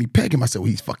dude let me peg him. I said, well,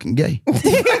 he's fucking gay.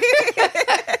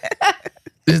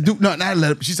 This dude, not let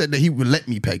him. She said that he would let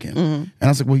me peg him. And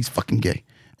I said, well, he's fucking gay.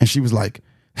 And she was like,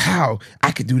 how?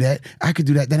 I could do that.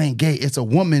 That ain't gay. It's a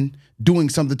woman doing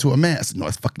something to a man. I said, no,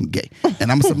 it's fucking gay.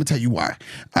 And I'm gonna tell you why.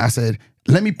 I said,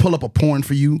 let me pull up a porn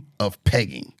for you of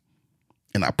pegging.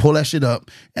 And I pull that shit up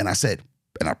and I said,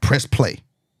 and I pressed play.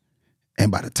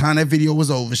 And by the time that video was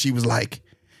over, she was like,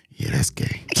 yeah, that's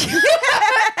gay.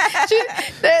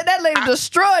 That lady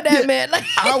destroyed that man. Like,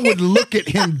 I would look at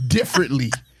him differently.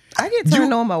 I get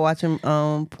turned on by watching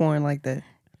porn like that.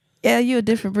 yeah, you a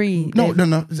different breed. No.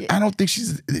 I don't think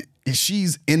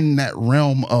she's in that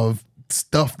realm of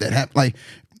stuff that happen. Like,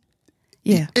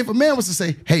 Yeah. if a man was to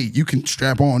say, hey, you can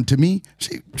strap on to me, I'm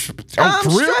strapping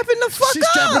the fuck She's up.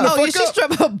 strapping the Oh, fuck yeah, she up.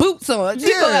 strapping her boots on.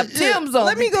 She gonna have Tim's on.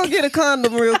 Let me go get a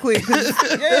condom real quick. For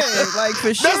sure.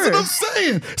 That's what I'm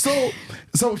saying.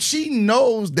 So she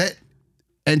knows that,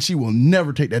 and she will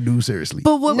never take that dude seriously.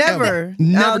 But what, Never.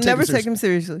 I'll never take him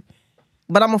seriously.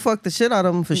 But I'm gonna fuck the shit out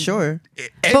of him for sure.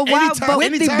 But why?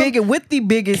 Anytime- But With the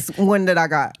biggest one that I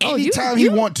got. anytime he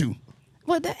want to.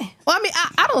 What that? Well, I mean,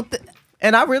 I don't.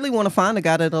 And I really want to find a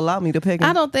guy that allow me to peg him.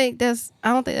 I don't think that's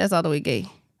all the way gay.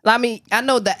 I mean, I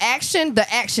know the action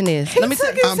is. Let me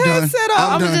took tell his I'm done. headset off.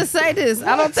 I'm I'm done. gonna just say this.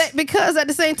 I don't think, because at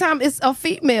the same time it's a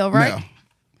female, right? Mel.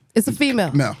 It's a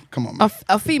female. Mel, come on, Mel.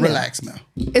 A female. Relax, Mel.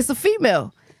 It's a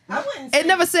female. I wouldn't It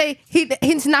never say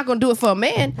he's not gonna do it for a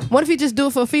man. What if he just do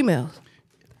it for a female?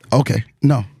 Okay,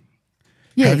 no.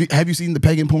 Yeah. Have you seen the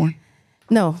pagan porn?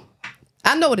 No,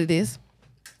 I know what it is.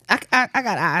 I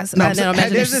got eyes. No, I I'm didn't saying, imagine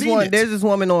have it. you seen it? There's this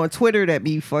woman on Twitter that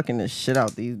be fucking the shit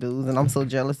out these dudes, and I'm so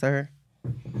jealous of her.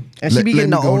 And she Let- be let getting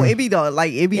me the go old. to- It be the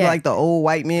like. It be Yeah. like the old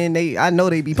white men. I know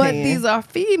they be But paying. these are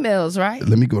females, right?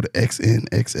 Let me go to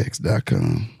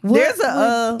xnxx.com. There's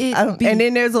What would it be? and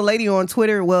then there's a lady on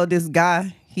Twitter. Well, this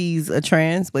guy, he's a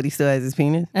trans, but he still has his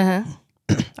penis.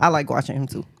 I like watching him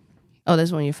too. Oh,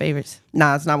 that's one of your favorites.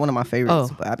 Nah, it's not one of my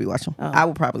favorites, Oh. but I be watching. I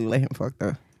would probably let him fuck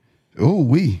though.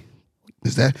 Oh,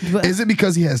 is But- it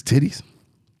because he has titties?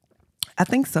 I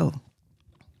think so.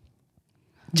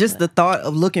 Just the thought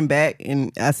of looking back,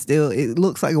 and it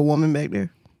looks like a woman back there.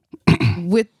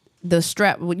 With the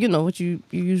strap, you know what you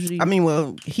usually. I mean,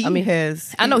 well, he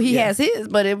has. I know he yeah. has his,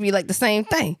 but it'd be like the same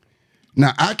thing.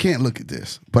 Now I can't look at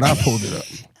this, but I pulled it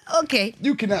up. Okay.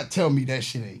 You cannot tell me that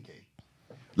shit ain't gay.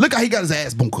 Look how he got his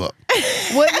ass bunk up.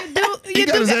 What you do? He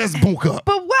got his ass bunk up.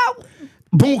 But wow.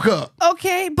 Bunk up.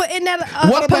 Okay, but in that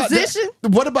What about position,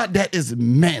 that? What about that is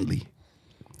manly?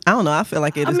 I don't know. I feel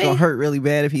like it's mean- gonna hurt really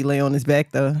bad if he lay on his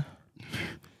back though.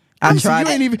 I You see, tried.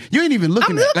 you ain't even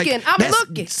looking I'm at. looking, I'm that's-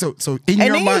 looking. So in And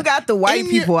your then mind, you got the white in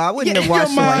people. I wouldn't have in watched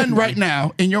your the white mind people. right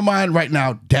now. In your mind right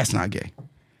now, that's not gay.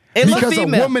 It looks Because a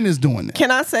female. woman is doing that.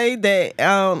 Can I say that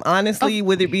honestly,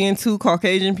 with it being two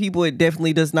Caucasian people, it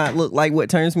definitely does not look like what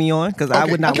turns me on because I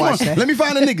Okay, would not come watch on. that. Let me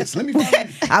find the niggas. Let me find.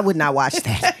 I would not watch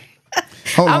that.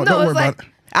 Hold I on, know, don't worry it's like- about it.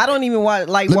 I don't even watch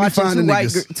Let me watching find the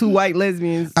niggas. two white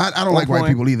lesbians. I don't like white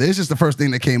people either. It's just the first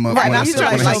thing that came up. Right, when and I I you feel searched-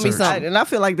 trying like, when I show me searched. something. and I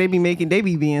feel like they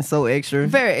be being so extra.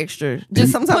 very extra.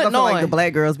 Just sometimes I putting feel like the on.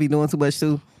 black girls be doing too much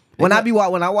too. When I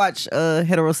watch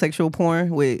heterosexual porn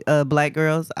with black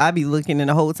girls, I be looking, and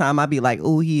the whole time I be like,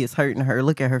 "Ooh, he is hurting her.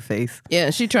 Look at her face.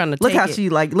 Yeah, she trying to Look take how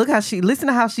it. listen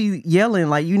to how she yelling.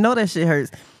 Like, you know that shit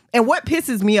hurts." And what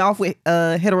pisses me off with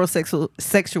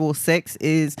sexual sex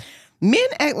is men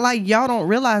act like y'all don't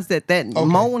realize that Okay.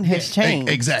 moan has Yeah,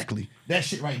 changed. Exactly. That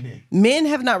shit right there. Men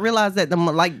have not realized that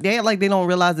they act like they don't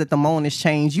realize that the moan has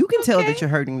changed. You can tell Okay. that you're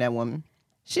hurting that woman.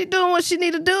 She doing what she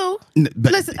need to do.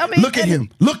 But Listen, I mean, look at him.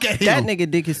 Look at That him. nigga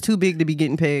dick is too big to be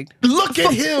getting pegged. Look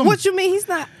at him. What you mean? He's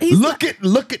not. He's Look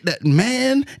at that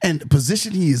man and the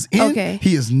position he is in. Okay.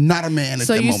 He is not a man at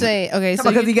So the you moment. say okay? So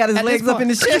Because you, he got his at this legs up in point-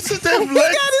 his chest. He He got his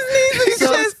knees in his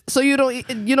chest. So you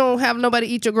don't have nobody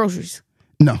eat your groceries.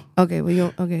 No. Okay, well you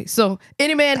don't, okay. So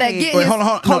any man that Hey, get Wait, his, hold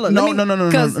on. hold on, No, let me-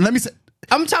 no. 'cause- Let me say.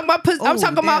 I'm talking about. I'm Oh,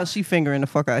 talking damn, about. she fingering the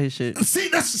fuck out his shit. See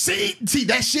that shit.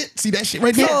 See that shit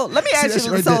right there. So let me See ask that you.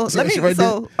 shit right So there? See let that me. shit right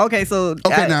So okay. So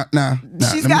there? Okay, now.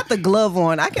 she's got the glove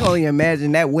on. I can only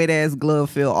imagine that wet ass glove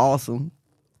feel awesome.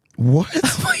 what?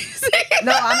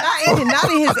 No, I'm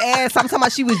not in his ass. I'm talking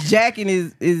about she was jacking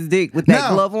his dick with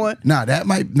that glove on. Nah, that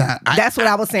might not. That's what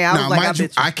I was saying. I was like, I mind you,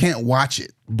 bet you. I can't watch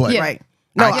it, but Yeah. Right.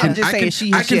 No, I can, I'm just I saying can,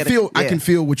 she. I she can had a- feel. I yeah. can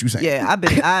feel what you're saying. Yeah, I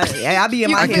be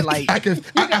in my head like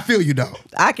I feel you, dog.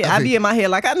 I be in my head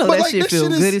like I know But, that like, shit this feel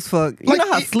shit is- good as fuck. You like, know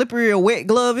how it- slippery a wet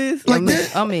glove is? Like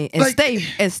that. I mean, and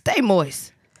Like- stay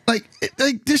moist. Like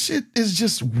this shit is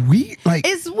just weird. Like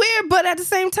It's weird, but at the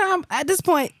same time, at this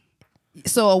point,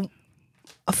 so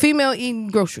a female eating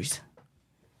groceries.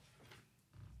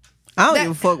 I don't that-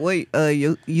 give a fuck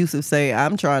what Yusuf say.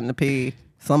 I'm trying to pay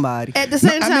somebody. At the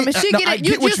same time, if she no, get I it,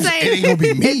 you what just it ain't saying gonna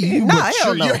be me. Nah, but hell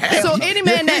sure, no. you're happy. So any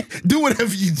man that- do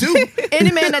whatever you do.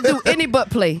 any man that do any butt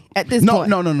play at this No, point.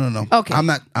 no. Okay. I'm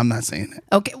not saying that.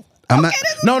 Okay. I'm okay,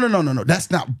 not. No. That's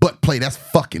not butt play. That's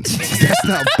fucking. That's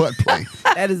not butt play.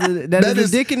 That is a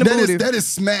dick in the booty. That is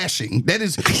smashing. That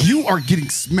is you are getting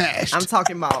smashed. I'm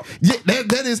talking about. Yeah,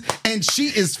 that is, and she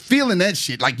is feeling that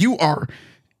shit. Like you are.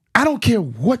 I don't care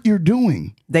what you're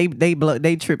doing. They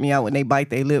trip me out when they bite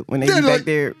their lip when they They're be like- back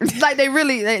there. like they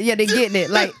really, they getting it.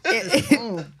 Like,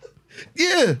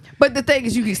 Yeah. but the thing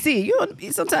is, you can see it.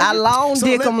 You sometimes I long So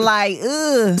dick. let- I'm like,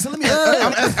 ugh. So let me.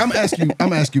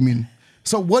 I'm asking you.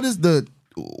 So what is the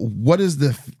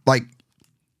like?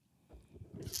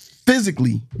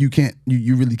 Physically,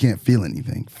 you really can't feel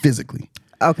anything physically.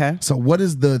 Okay. So what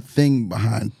is the thing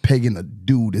behind pegging a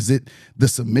dude? Is it the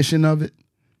submission of it?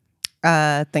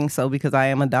 I think so because I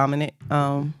am a dominant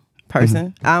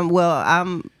person. Mm-hmm.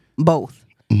 I'm both.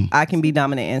 I can be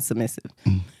dominant and submissive.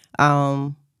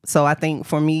 So I think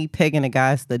for me, pegging a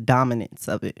guy is the dominance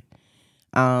of it.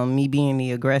 Me being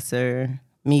the aggressor,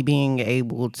 me being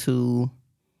able to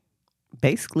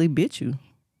basically bitch you.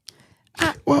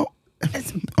 Well,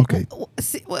 okay.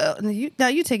 See, well, now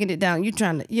you taking it down. You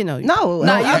trying to, No,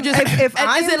 you're just. if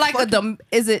I is am it like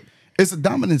is it? It's a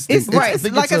dominance thing. It's right. I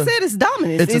think Like I it's a- said, it's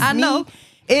dominance. it's a- It's I me, know.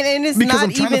 and it's because not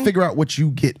I'm trying even. to figure out what you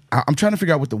get. I'm trying to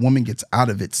figure out what the woman gets out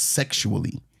of it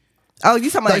sexually. Oh, you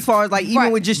talking about Like, as far as like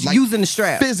even with just like using the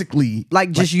strap, physically,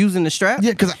 like just using the strap?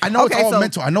 Yeah, because I know it's all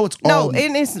mental. I know it's all. No,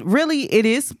 and it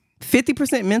is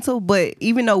 50% mental. But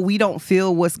even though we don't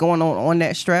feel what's going on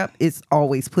that strap, it's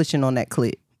always pushing on that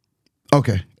clit.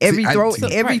 Okay.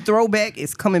 Every throwback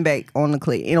is coming back on the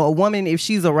clit. You know, a woman, if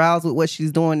she's aroused with what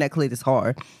she's doing, that clit is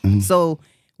hard. Mm-hmm. So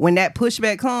when that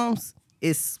pushback comes,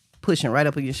 it's pushing right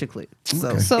up against your clit. So,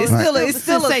 Okay. So it's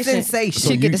still a sensation. So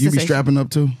She get the you be sensation. strapping up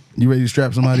too? You ready to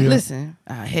strap somebody up? Listen,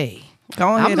 hey,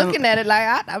 Go ahead I'm looking at it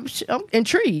like I'm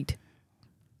intrigued.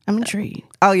 I'm intrigued.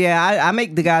 Oh yeah, I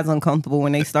make the guys uncomfortable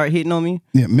when they start hitting on me.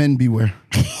 Yeah, men beware.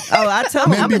 Oh, I tell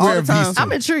Men them beware all the of these time. two.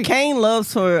 I'm intrigued. Kane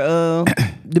loves for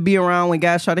to be around when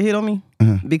guys try to hit on me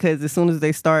because as soon as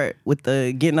they start with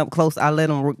the getting up close, I let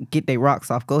them get their rocks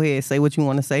off. Go ahead, say what you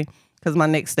want to say. Because my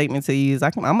next statement to you is, I'm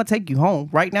gonna take you home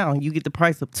right now, and you get the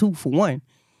price of 2 for 1.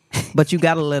 But you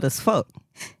gotta let us fuck.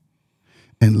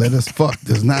 And let us fuck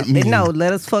does not mean No,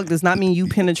 let us fuck does not mean you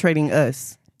penetrating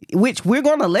us. Which we're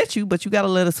gonna let you, but you gotta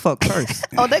let us fuck first.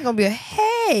 Oh, they're gonna be a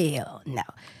hell no.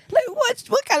 Like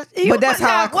what kind of? But that's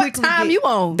how I quickly what time get, you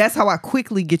on? That's how I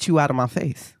quickly get you out of my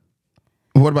face.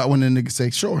 What about when the nigga say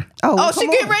sure? Oh, she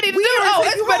come get on. ready to We do it. gotta Oh,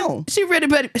 take it's you ready. home. She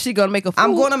ready. She gonna make a fool.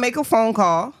 I'm gonna make a phone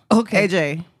call. Okay.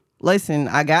 AJ, listen,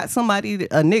 I got somebody,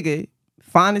 a nigga,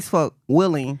 fine as fuck,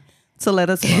 willing to let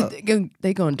us fuck.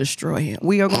 They gonna destroy him.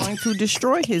 We are going to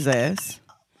destroy his ass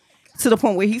to the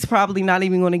point where he's probably not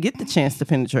even going to get the chance to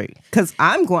penetrate. Because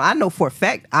I know for a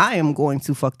fact I am going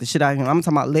to fuck the shit out of him. I'm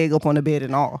talking about leg up on the bed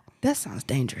and all. That sounds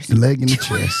dangerous. The leg in the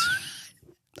chest.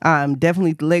 I'm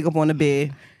definitely leg up on the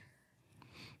bed.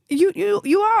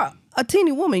 You are a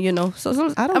teeny woman, you know.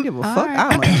 So I don't give a fuck.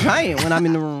 I'm a giant when I'm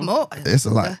in the room. Oh, It's a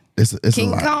lot. It's King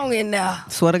a lot. Kong in there.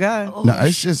 Swear to God. No,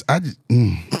 it's just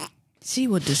She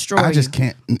would destroy I just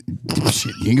you. can't.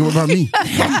 Shit, you ain't get what about me.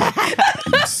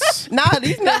 Nah,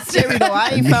 these necessary though. I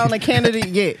ain't found a candidate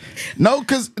yet. No,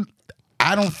 because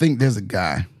I don't think there's a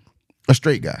guy, a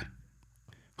straight guy,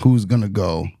 who's gonna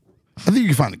go. I think you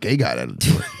can find a gay guy that'll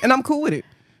do it. And I'm cool with it.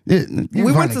 Yeah, you can We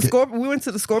find went a to gay- we went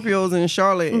to the Scorpios in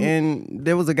Charlotte, and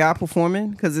there was a guy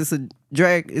performing because it's a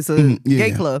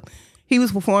gay club. He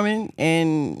was performing,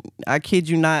 and I kid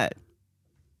you not,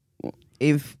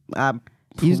 if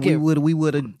we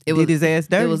would have did his ass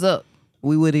dirty. It was up.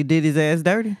 We would have did his ass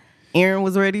dirty. Aaron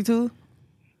was ready to.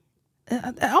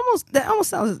 That almost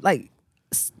sounds like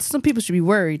some people should be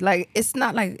worried. Like it's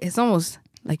not like it's almost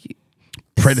like you.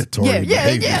 predatory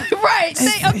behavior. Yeah, right.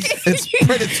 It's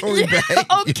predatory behavior.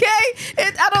 Okay,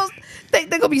 I don't think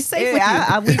they're gonna be safe with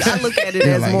you. I look at it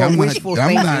Yeah, as like, more I'm wishful not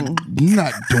thinking.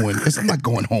 doing this. I'm not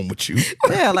going home with you.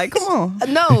 Yeah, like come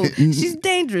on. No, she's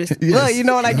dangerous. Yes. Look, you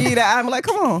know when I give you that, I'm like,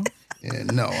 come on. Yeah,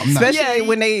 no, I'm not. Especially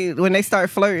when they start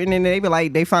flirting and they be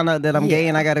like, they find out that I'm gay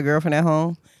and I got a girlfriend at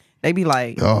home. They be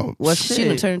like, Oh, what's She shit?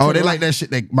 done turned Oh, to they the like that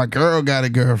shit. My girl got a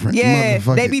girlfriend. Yeah,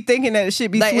 Motherfucker. they be thinking that it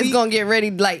should be like sweet. it's gonna get ready.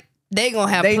 Like they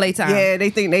gonna have playtime. Yeah, they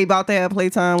think they about to have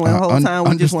playtime when the whole time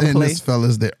we just want to understand play. this,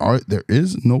 fellas. There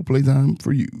is no playtime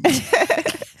for you.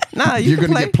 Nah, You're can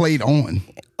gonna play. get played on.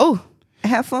 Oh,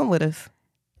 Have fun with us.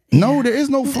 No, there is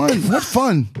no fun. What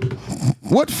fun?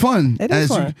 What fun? It is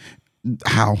fun.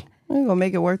 How? We're gonna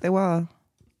make it worth their while.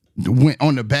 Went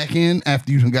on the back end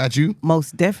after you done got you?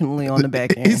 Most definitely on the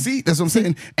back You end. see, that's what I'm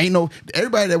saying. Ain't no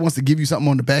everybody that wants to give you something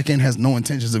on the back end has no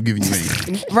intentions of giving you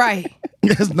anything. right.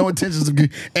 Has no intentions of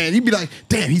giving. And he'd be like,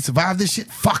 "Damn, he survived this shit.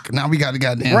 Fuck, now we got the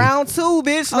goddamn Round 2,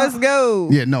 bitch. Let's go.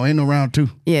 Yeah, no, ain't no round 2.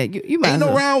 Yeah, you might. Ain't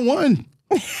no round 1.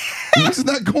 This is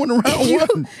not going to round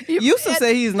 1. Used to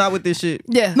say he's not with this shit.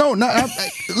 Yeah. No,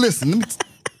 listen. Let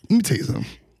me tell you something.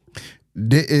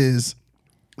 There is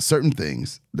certain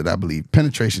things that I believe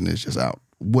penetration is just out.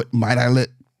 What might I let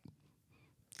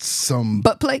some?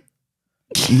 Butt play.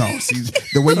 No, see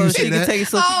the way So you she say can that. take,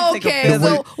 so she can take Okay, a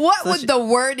so what so would she- the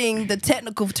wording, the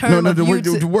technical term No, of the you word,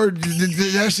 to- the word,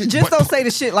 that shit. Just but- don't say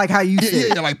the shit like how you Yeah, said.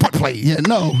 yeah, like butt play. Yeah,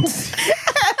 no.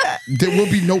 There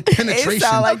will be no It penetration.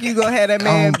 sound like you gonna have that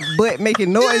man butt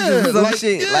making noises Yeah, or some like,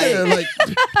 shit. yeah, like,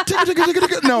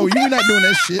 like no, you're not doing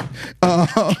that shit.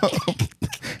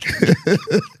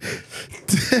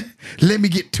 Let me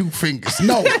get 2 fingers.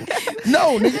 No,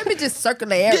 nigga. Let me just circle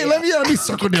the area. Yeah, let me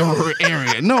circle the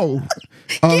area. No,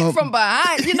 Get from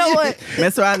behind. You know what?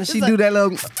 mess around and she do that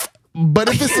little. but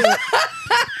if it's a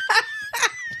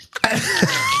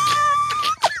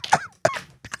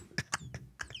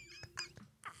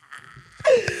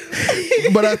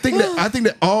but I think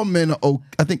that all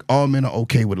men are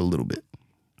okay with a little bit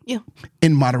Yeah.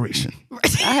 in moderation.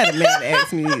 I had a man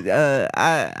ask me.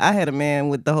 I had a man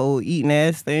with the whole eating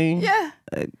ass thing. Yeah.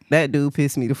 That dude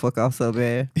pissed me the fuck off so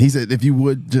bad. He said if you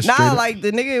would just straight Nah, up- like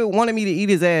the nigga wanted me to eat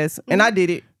his ass, and I did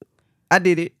it. I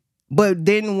did it. But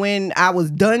then when I was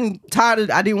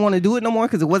tired I didn't want to do it no more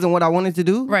because it wasn't what I wanted to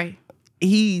do. Right.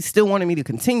 He still wanted me to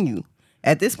continue.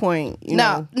 At this point, you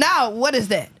know. Now, what is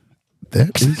that?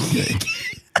 That is gay.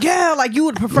 Yeah, like you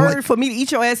would prefer for me to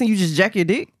eat your ass and you just jack your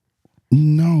dick?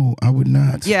 No, I would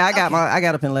not. Yeah, I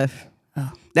got up and left.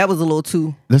 Oh. That was a little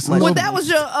too much. Well, that was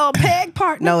your peg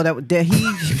partner? No, that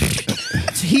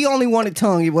he only wanted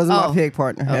tongue. It wasn't my peg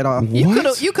partner at all. You could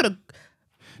have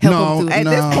helped him through. At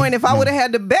this point, if I would have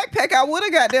had the backpack, I would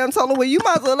have goddamn told him, well, you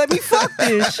might as well let me fuck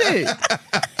this shit.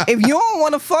 If you don't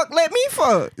want to fuck, let me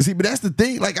fuck. See, but that's the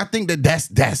thing. Like, I think that's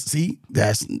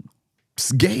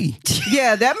gay.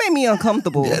 Yeah, that made me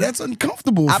uncomfortable. Yeah, that's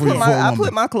uncomfortable I for you. I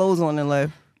put my clothes on and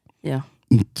left. Yeah.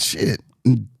 Shit.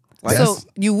 So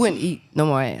you wouldn't eat no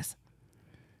more ass?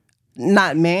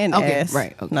 Not man ass.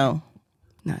 Right. Okay. No.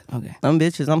 Not okay. Them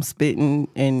bitches, I'm spitting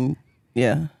and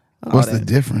yeah. What's the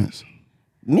difference?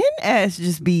 Men ass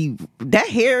just be that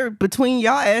hair between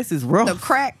y'all ass is rough. The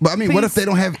crack. But I mean, what if they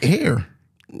don't have hair?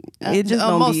 It just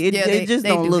don't be. It just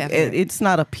don't look. It's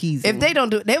not appeasing. If they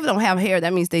don't have hair,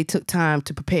 that means they took time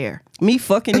to prepare. Me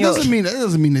fucking that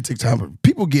doesn't mean they take time.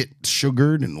 People get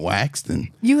sugared and waxed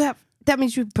and that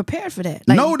means you prepared for that.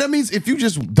 No, that means if you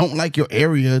just don't like your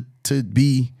area to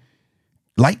be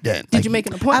like that. Did you make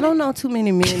an appointment? I don't know too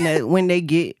many men that when they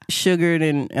get sugared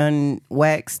and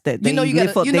waxed that they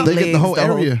lift up their they legs. get the whole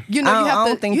area. I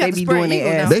don't think they be doing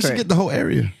their ass. They should get the whole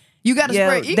area. You got to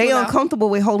spread eagle. They uncomfortable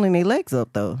with holding their legs up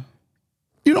though.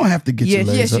 You don't have to get your legs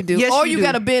up. Yes, you do. Yes, or you you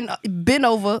got to bend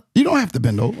over. You don't have to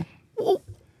bend over.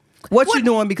 What you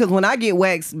doing? Because when I get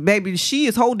waxed, baby, she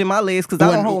is holding my legs because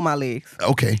I don't hold my legs.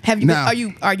 Okay. Have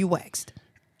you? Are you waxed?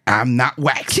 I'm not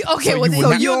waxed. Okay,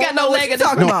 so you don't got no leg.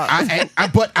 Talking about.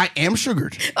 But I am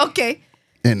sugared. Okay.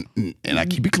 And I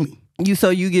keep it clean.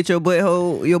 You get your butt.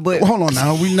 Well, hold on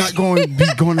now. We're not going to be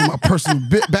going to my personal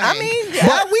bag. I mean,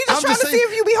 we just trying to see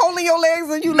if you be holding your legs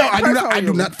and you. No, I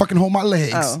do not fucking hold my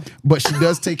legs. Oh. But she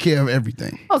does take care of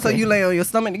everything. Oh, so you lay on your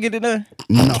stomach to get it done?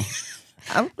 No.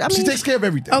 I mean, she takes care of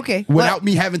everything. Okay. Without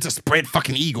me having to spread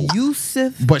fucking eagle.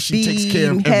 Yusuf, but she takes care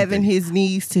of everything. Having his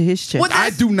knees to his chest.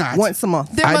 I do not. Once a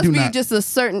month. There must be just a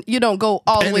certain. You don't go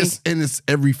all the way. And it's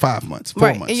every 5 months,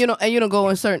 4 months. And you don't go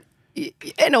in certain.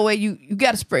 Ain't no way you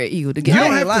got to spread eagle to get. You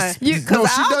don't have to. Because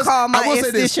she does. Call my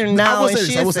esthetician now. I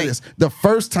will say this. The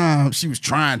first time she was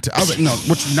trying to, I was like, no,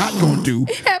 what you're not going to do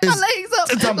have my legs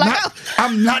up.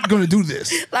 I'm not going to do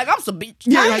this. Like I'm some bitch.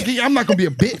 Yeah, like I'm not going to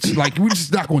be a bitch. Like we're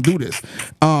just not going to do this.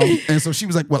 And so she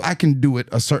was like, well, I can do it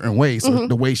a certain way. So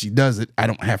the way she does it, I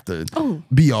don't have to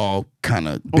be all kind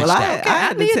of bitched out.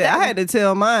 I had to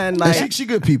tell mine. Like she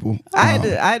good people. I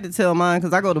had to tell mine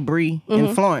because I go to Bree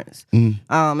in Florence. And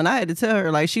I had to tell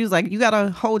her, like, she was like, you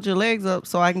gotta hold your legs up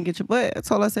so I can get your butt.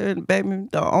 That's all I said, baby.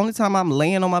 The only time I'm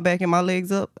laying on my back and my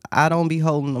legs up, I don't be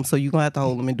holding them. So you gonna have to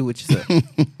hold them and do it yourself.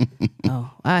 Oh,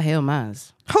 I held mine.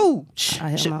 Who? I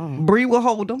held my own. Bree will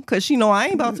hold them because she know I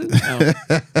ain't about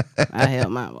to. I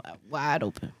held mine wide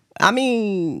open. I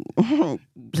mean,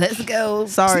 let's go.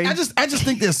 Sorry. See, I just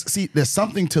think there's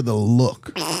something to the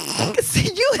look. See,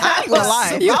 I ain't gonna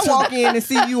lie. If I walk in and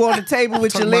see you on the table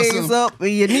with your legs up and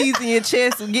your knees in your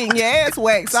chest and getting your ass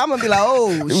waxed, I'm gonna be like,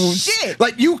 oh shit.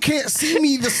 Like you can't see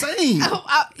me the same.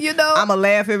 I'm gonna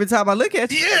laugh every time I look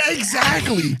at you. Yeah,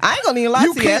 exactly. I ain't gonna even lie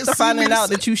to you. After finding out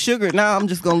that you sugared, now I'm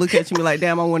just gonna look at you and be like,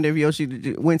 damn, I wonder if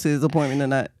Yoshi went to his appointment or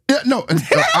not. Yeah, no,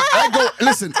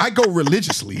 I go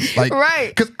religiously, like,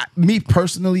 right? Because me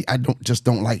personally, I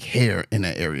don't like hair in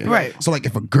that area, right? So like,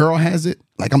 if a girl has it,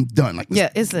 like, I'm done. Like,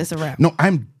 it's a wrap. No,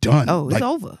 I'm done. Oh, it's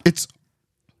over. It's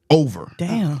over.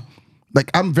 Damn. Like,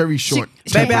 I'm very short.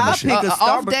 Baby, I'll pick a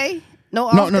off day. No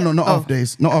off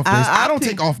days. No off days. I don't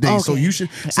take off days, okay. So you should.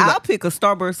 I'll pick a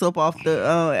Starburst up off the.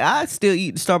 I still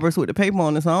eat the Starburst with the paper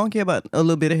on it, so I don't care about a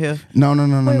little bit of hair. No. I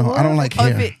don't like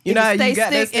hair. If you got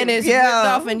stick and it's ripped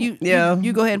off, and you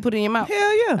go ahead and put it in your mouth.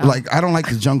 Hell yeah. Like I don't like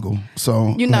the jungle,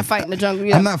 so you're not fighting the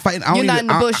jungle. I'm not fighting. You're not in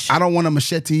the bush. I don't want a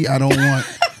machete. I don't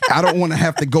want to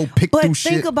have to go pick through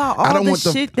shit. But think about all the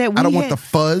shit that we I don't want the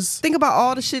fuzz. Think about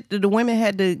all the shit that the women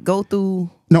had to go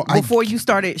through before you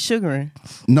started sugaring.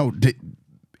 No,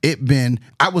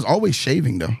 I was always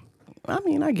shaving though. I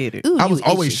mean, I get it. I was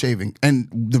always shaving. And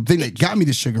the thing that got me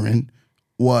to sugaring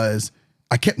was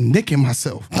I kept nicking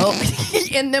myself. Oh,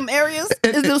 in them areas?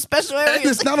 Is there special areas? And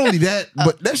it's not only that,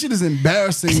 but that shit is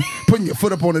embarrassing putting your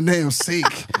foot up on the damn sink.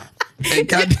 And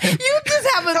goddamn, you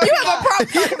have a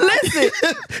problem. Listen.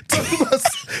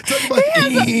 Talk about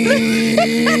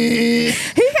he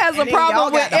has has a And then y'all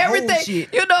problem with got the whole everything.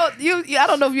 shit. You know, I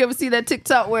don't know if you ever see that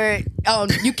TikTok where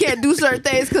you can't do certain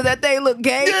things because that thing look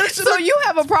gay. Yeah, So you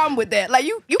have a problem with that. Like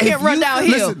you can't run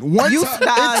downhill. Listen, one You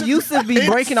time, used to be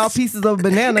breaking off pieces of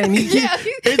banana and eating. Yeah,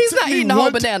 it he's took not me eating the whole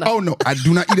one banana. Oh no, I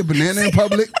do not eat a banana in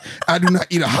public. I do not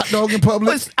eat a hot dog in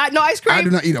public. No ice cream. I do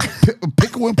not eat a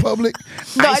pickle in public.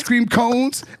 No, Ice cream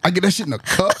cones, I get that shit in a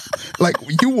cup. Like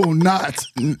you will not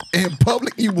in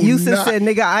public. You will Yusuf not. said,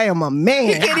 "Nigga, I am a man."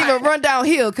 He can't even run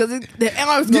downhill because the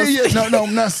arms go. No,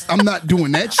 I'm not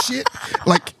doing that shit.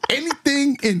 Like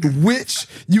anything in which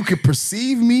you can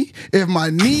perceive me, if my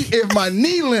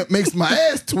knee limp makes my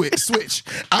ass switch,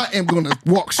 I am gonna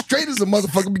walk straight as a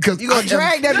motherfucker because You gonna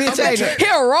drag that bitch, ain't it?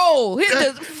 He'll roll. He'll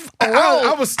just roll.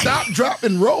 I would stop, drop,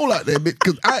 and roll out there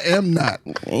because I am not.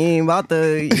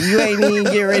 You ain't even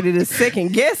get ready to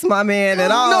second guess my man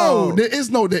at all. No, there is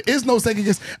no second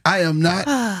guess. I am not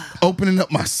opening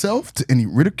up myself to any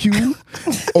ridicule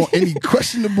or any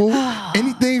questionable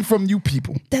anything from you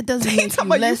people. That doesn't make you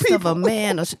less of a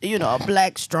man, or a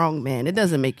black strong man. It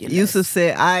doesn't make you less. Yusuf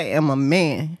said, "I am a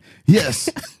man." Yes,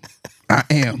 I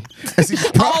am. And see,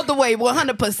 all the way,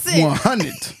 100%.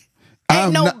 100.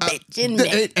 Ain't no bitch in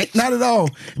me. Not at all.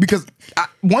 Because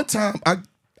one time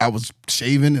I was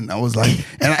shaving and I was like,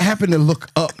 and I happened to look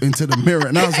up into the mirror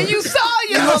and I was And like, you saw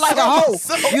you I look like a hoe.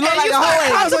 myself. You look And like you a hoe.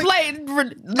 started I was like-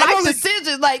 contemplating I life was like-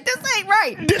 decisions like, this ain't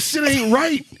right. this shit ain't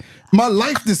right. My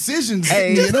life decisions.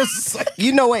 Hey. You know, it's like-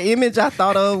 You know what image I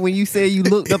thought of when you said you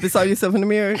looked up and saw yourself in the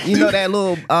mirror? You know that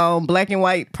little black and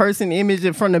white person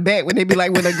image from the back when they be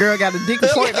like when a girl got a dick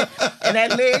appointment and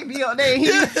that leg be on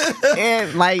there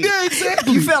and like Yeah,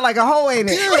 exactly. you felt like a hoe, ain't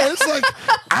it? yeah, it's like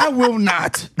I will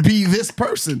not be this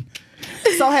person.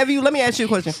 So let me ask you a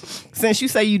question. Since you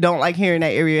say you don't like hair in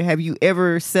that area, have you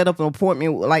ever set up an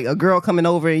appointment with like a girl coming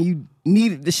over and you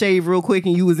needed to shave real quick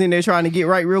and you was in there trying to get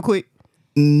right real quick?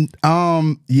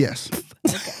 Yes,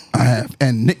 I have,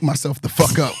 and nicked myself the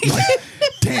fuck up. Like,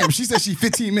 damn, she said she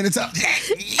 15 minutes out.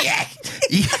 Yeah.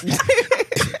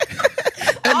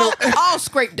 All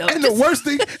scraped up. And the worst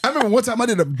thing, I remember one time I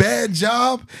did a bad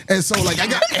job, and so like I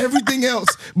got everything else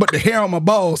but the hair on my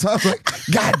balls. I was like,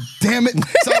 God damn it!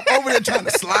 So I'm over there trying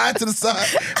to slide to the side.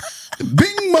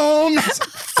 Bing bong. I was like,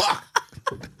 fuck.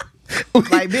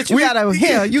 Like, bitch,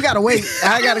 you gotta wait.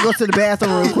 I gotta go to the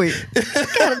bathroom real quick.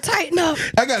 Gotta tighten up.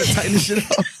 I gotta tighten this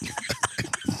shit up.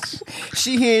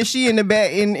 She in the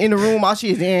back in the room. All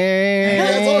she is.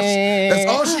 That's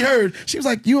all she heard. She was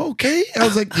like, "You okay?" I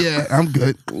was like, "Yeah, I'm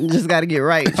good." Just got to get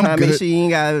right. Trying to make good. sure you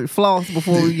ain't got floss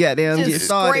before we got down and get Just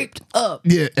started. scraped up.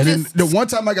 Yeah, and then the one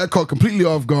time I got caught completely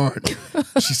off guard,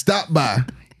 she stopped by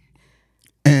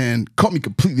and caught me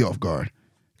completely off guard.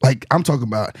 Like I'm talking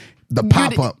about the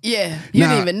pop up. Yeah, you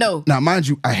didn't even know. Now, mind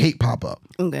you, I hate pop up.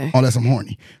 Okay. Unless I'm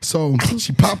horny. So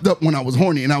she popped up when I was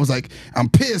horny, and I was like, I'm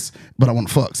pissed, but I want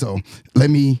to fuck. So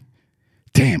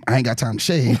damn, I ain't got time to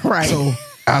shave. Right. So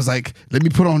I was like, let me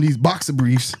put on these boxer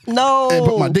briefs. No. And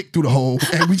put my dick through the hole,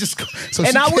 and we just. So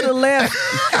And she I would have came- left.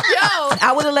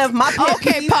 I would have left my pet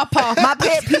Okay, peeve. Papa. My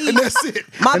pet peeve. And that's it.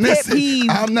 My And pet that's it. peeve.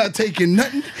 I'm not taking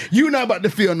nothing. You not about to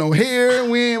feel no hair.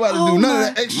 We ain't about to do none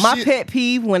of that extra My shit. pet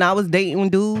peeve when I was dating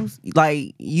dudes,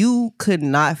 like you could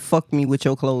not fuck me with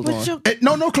your clothes on.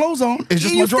 No clothes on. It's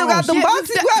just You my still got drawers. them boxes.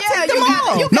 You gotta take them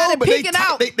off. You No, got it but they peeking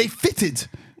out. They fitted.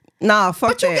 Nah,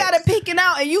 fuck But you that. got it peeking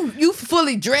out, and you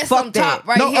fully dressed Fuck on top that.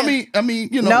 right No, here. I mean,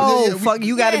 you know. No, yeah, fuck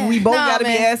you. Gotta. Yeah, We both nah, gotta be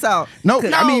man. ass out. No,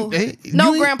 Cause- I mean, hey, No, you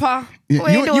ain't- Grandpa. Yeah,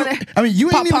 We ain't doing that. I mean, you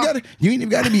ain't even Papa. got to. You ain't even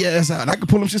got to be ass out. I can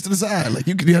pull them shits to the side. Like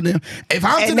you could be out there. If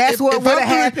I'm And to that's the, what if would've I'm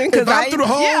through- happened, If 'cause I'm through the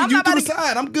hole, Yeah, I'm you not through the about to-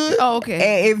 side. I'm good. Oh,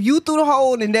 okay. And if you through the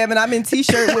hole and damn it, I'm in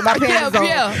t-shirt with my pants on,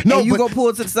 yeah. No, and you but gonna pull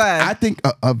it to the side. I think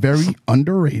a very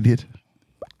underrated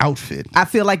outfit. I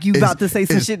feel like you about to say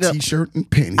some is shit. Up. T-shirt and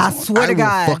panties. I on. swear to will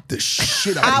God. fuck the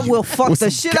shit out I of you. will fuck with the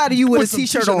some shit out of you with a some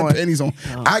t-shirt and on. panties on.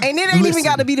 And it ain't even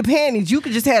got to be the panties. You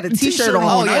could just have a t-shirt T-shirt on.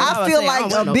 on. Oh, yeah, I I was feel saying, I like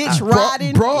don't a want no bitch bra-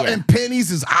 riding. Bra and panties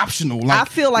is optional. Like, I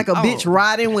feel like a bitch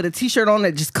riding with a t-shirt on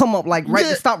that just come up like right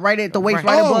Yeah. to stop right at the waist, Right.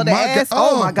 right Oh above the my ass. God.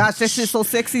 Oh Oh. my gosh, that shit's so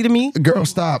sexy to me. girl,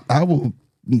 stop. I will.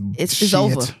 It's shit.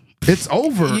 over. It's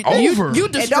over. Over. You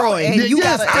destroying. and you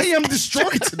yes, gotta- I am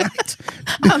destroyed tonight.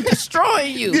 I'm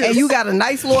destroying you. Yeah. And you got a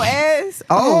nice little ass.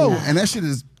 Oh, Oh, and that shit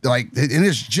is like, and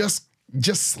it's just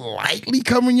slightly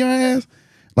covering your ass.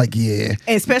 Like, yeah.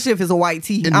 and especially if it's a white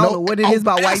tee. I And don't no- know what it is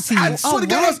about white I tees. swear to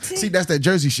God, see, that's that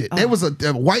Jersey shit. There was a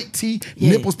white tee,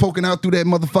 nipples poking out through that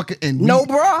motherfucker, and No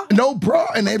bra? no bra,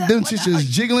 and them shit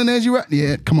just jiggling as you right.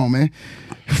 Yeah, come on, man.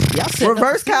 Y'all said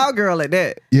Reverse cowgirl at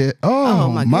that. Yeah. Oh,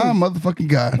 my my goodness. motherfucking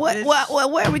God. What?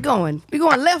 Where are we going? We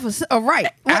going left or right?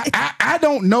 What? I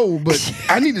don't know, but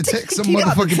I need to text some You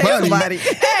got to motherfucking tell body. somebody.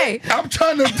 Hey, I'm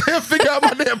trying to figure out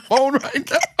my damn phone right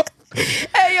now.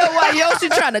 hey, yo, while Yoshi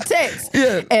trying to text,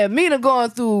 Yeah. and Mina going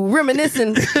through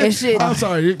reminiscing and shit. I'm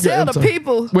sorry. Tell I'm the sorry.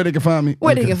 people where they can find me.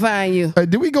 where they can find you.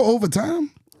 Did we go over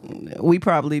time? We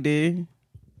probably did.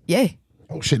 Yeah.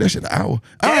 Oh shit, that shit an hour.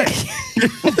 All right.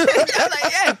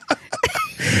 Like, yeah.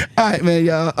 All right, man,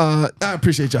 y'all. I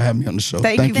appreciate y'all having me on the show.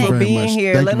 Thank you for very being much.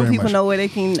 here. Thank Let you them very people much. know where they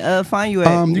can find you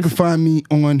at. You can find me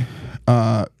on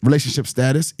Relationship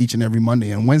Status each and every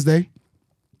Monday and Wednesday.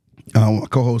 My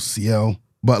co-host CL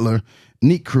Butler,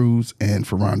 Neat Cruz, and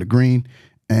Ferranda Green.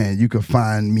 And you can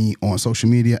find me on social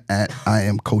media at I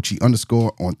am Coachy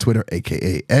 _ on Twitter,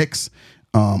 aka X.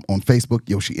 On Facebook,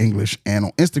 Yoshi English, and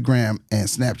on Instagram and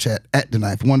Snapchat at The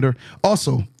Ninth Wonder.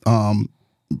 Also,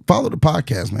 follow the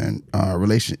podcast, man.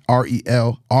 Relation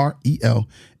RELSTAT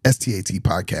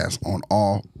podcast on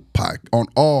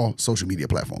all social media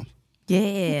platforms.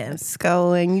 Yes,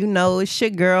 go. And you know, it's your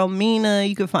girl, Mina.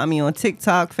 You can find me on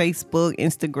TikTok, Facebook,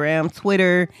 Instagram,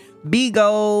 Twitter,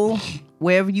 Bigo.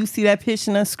 Wherever you see that pitch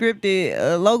and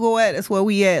unscripted logo at, that's where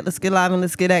we at. Let's get live and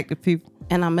let's get active, people.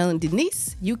 And I'm Melanie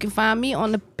Denise. You can find me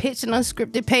on the Pitch and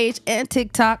Unscripted page and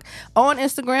TikTok, on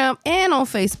Instagram and on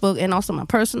Facebook, and also my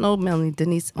personal Melanie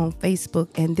Denise on Facebook.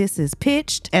 And this is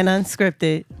Pitched And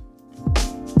unscripted.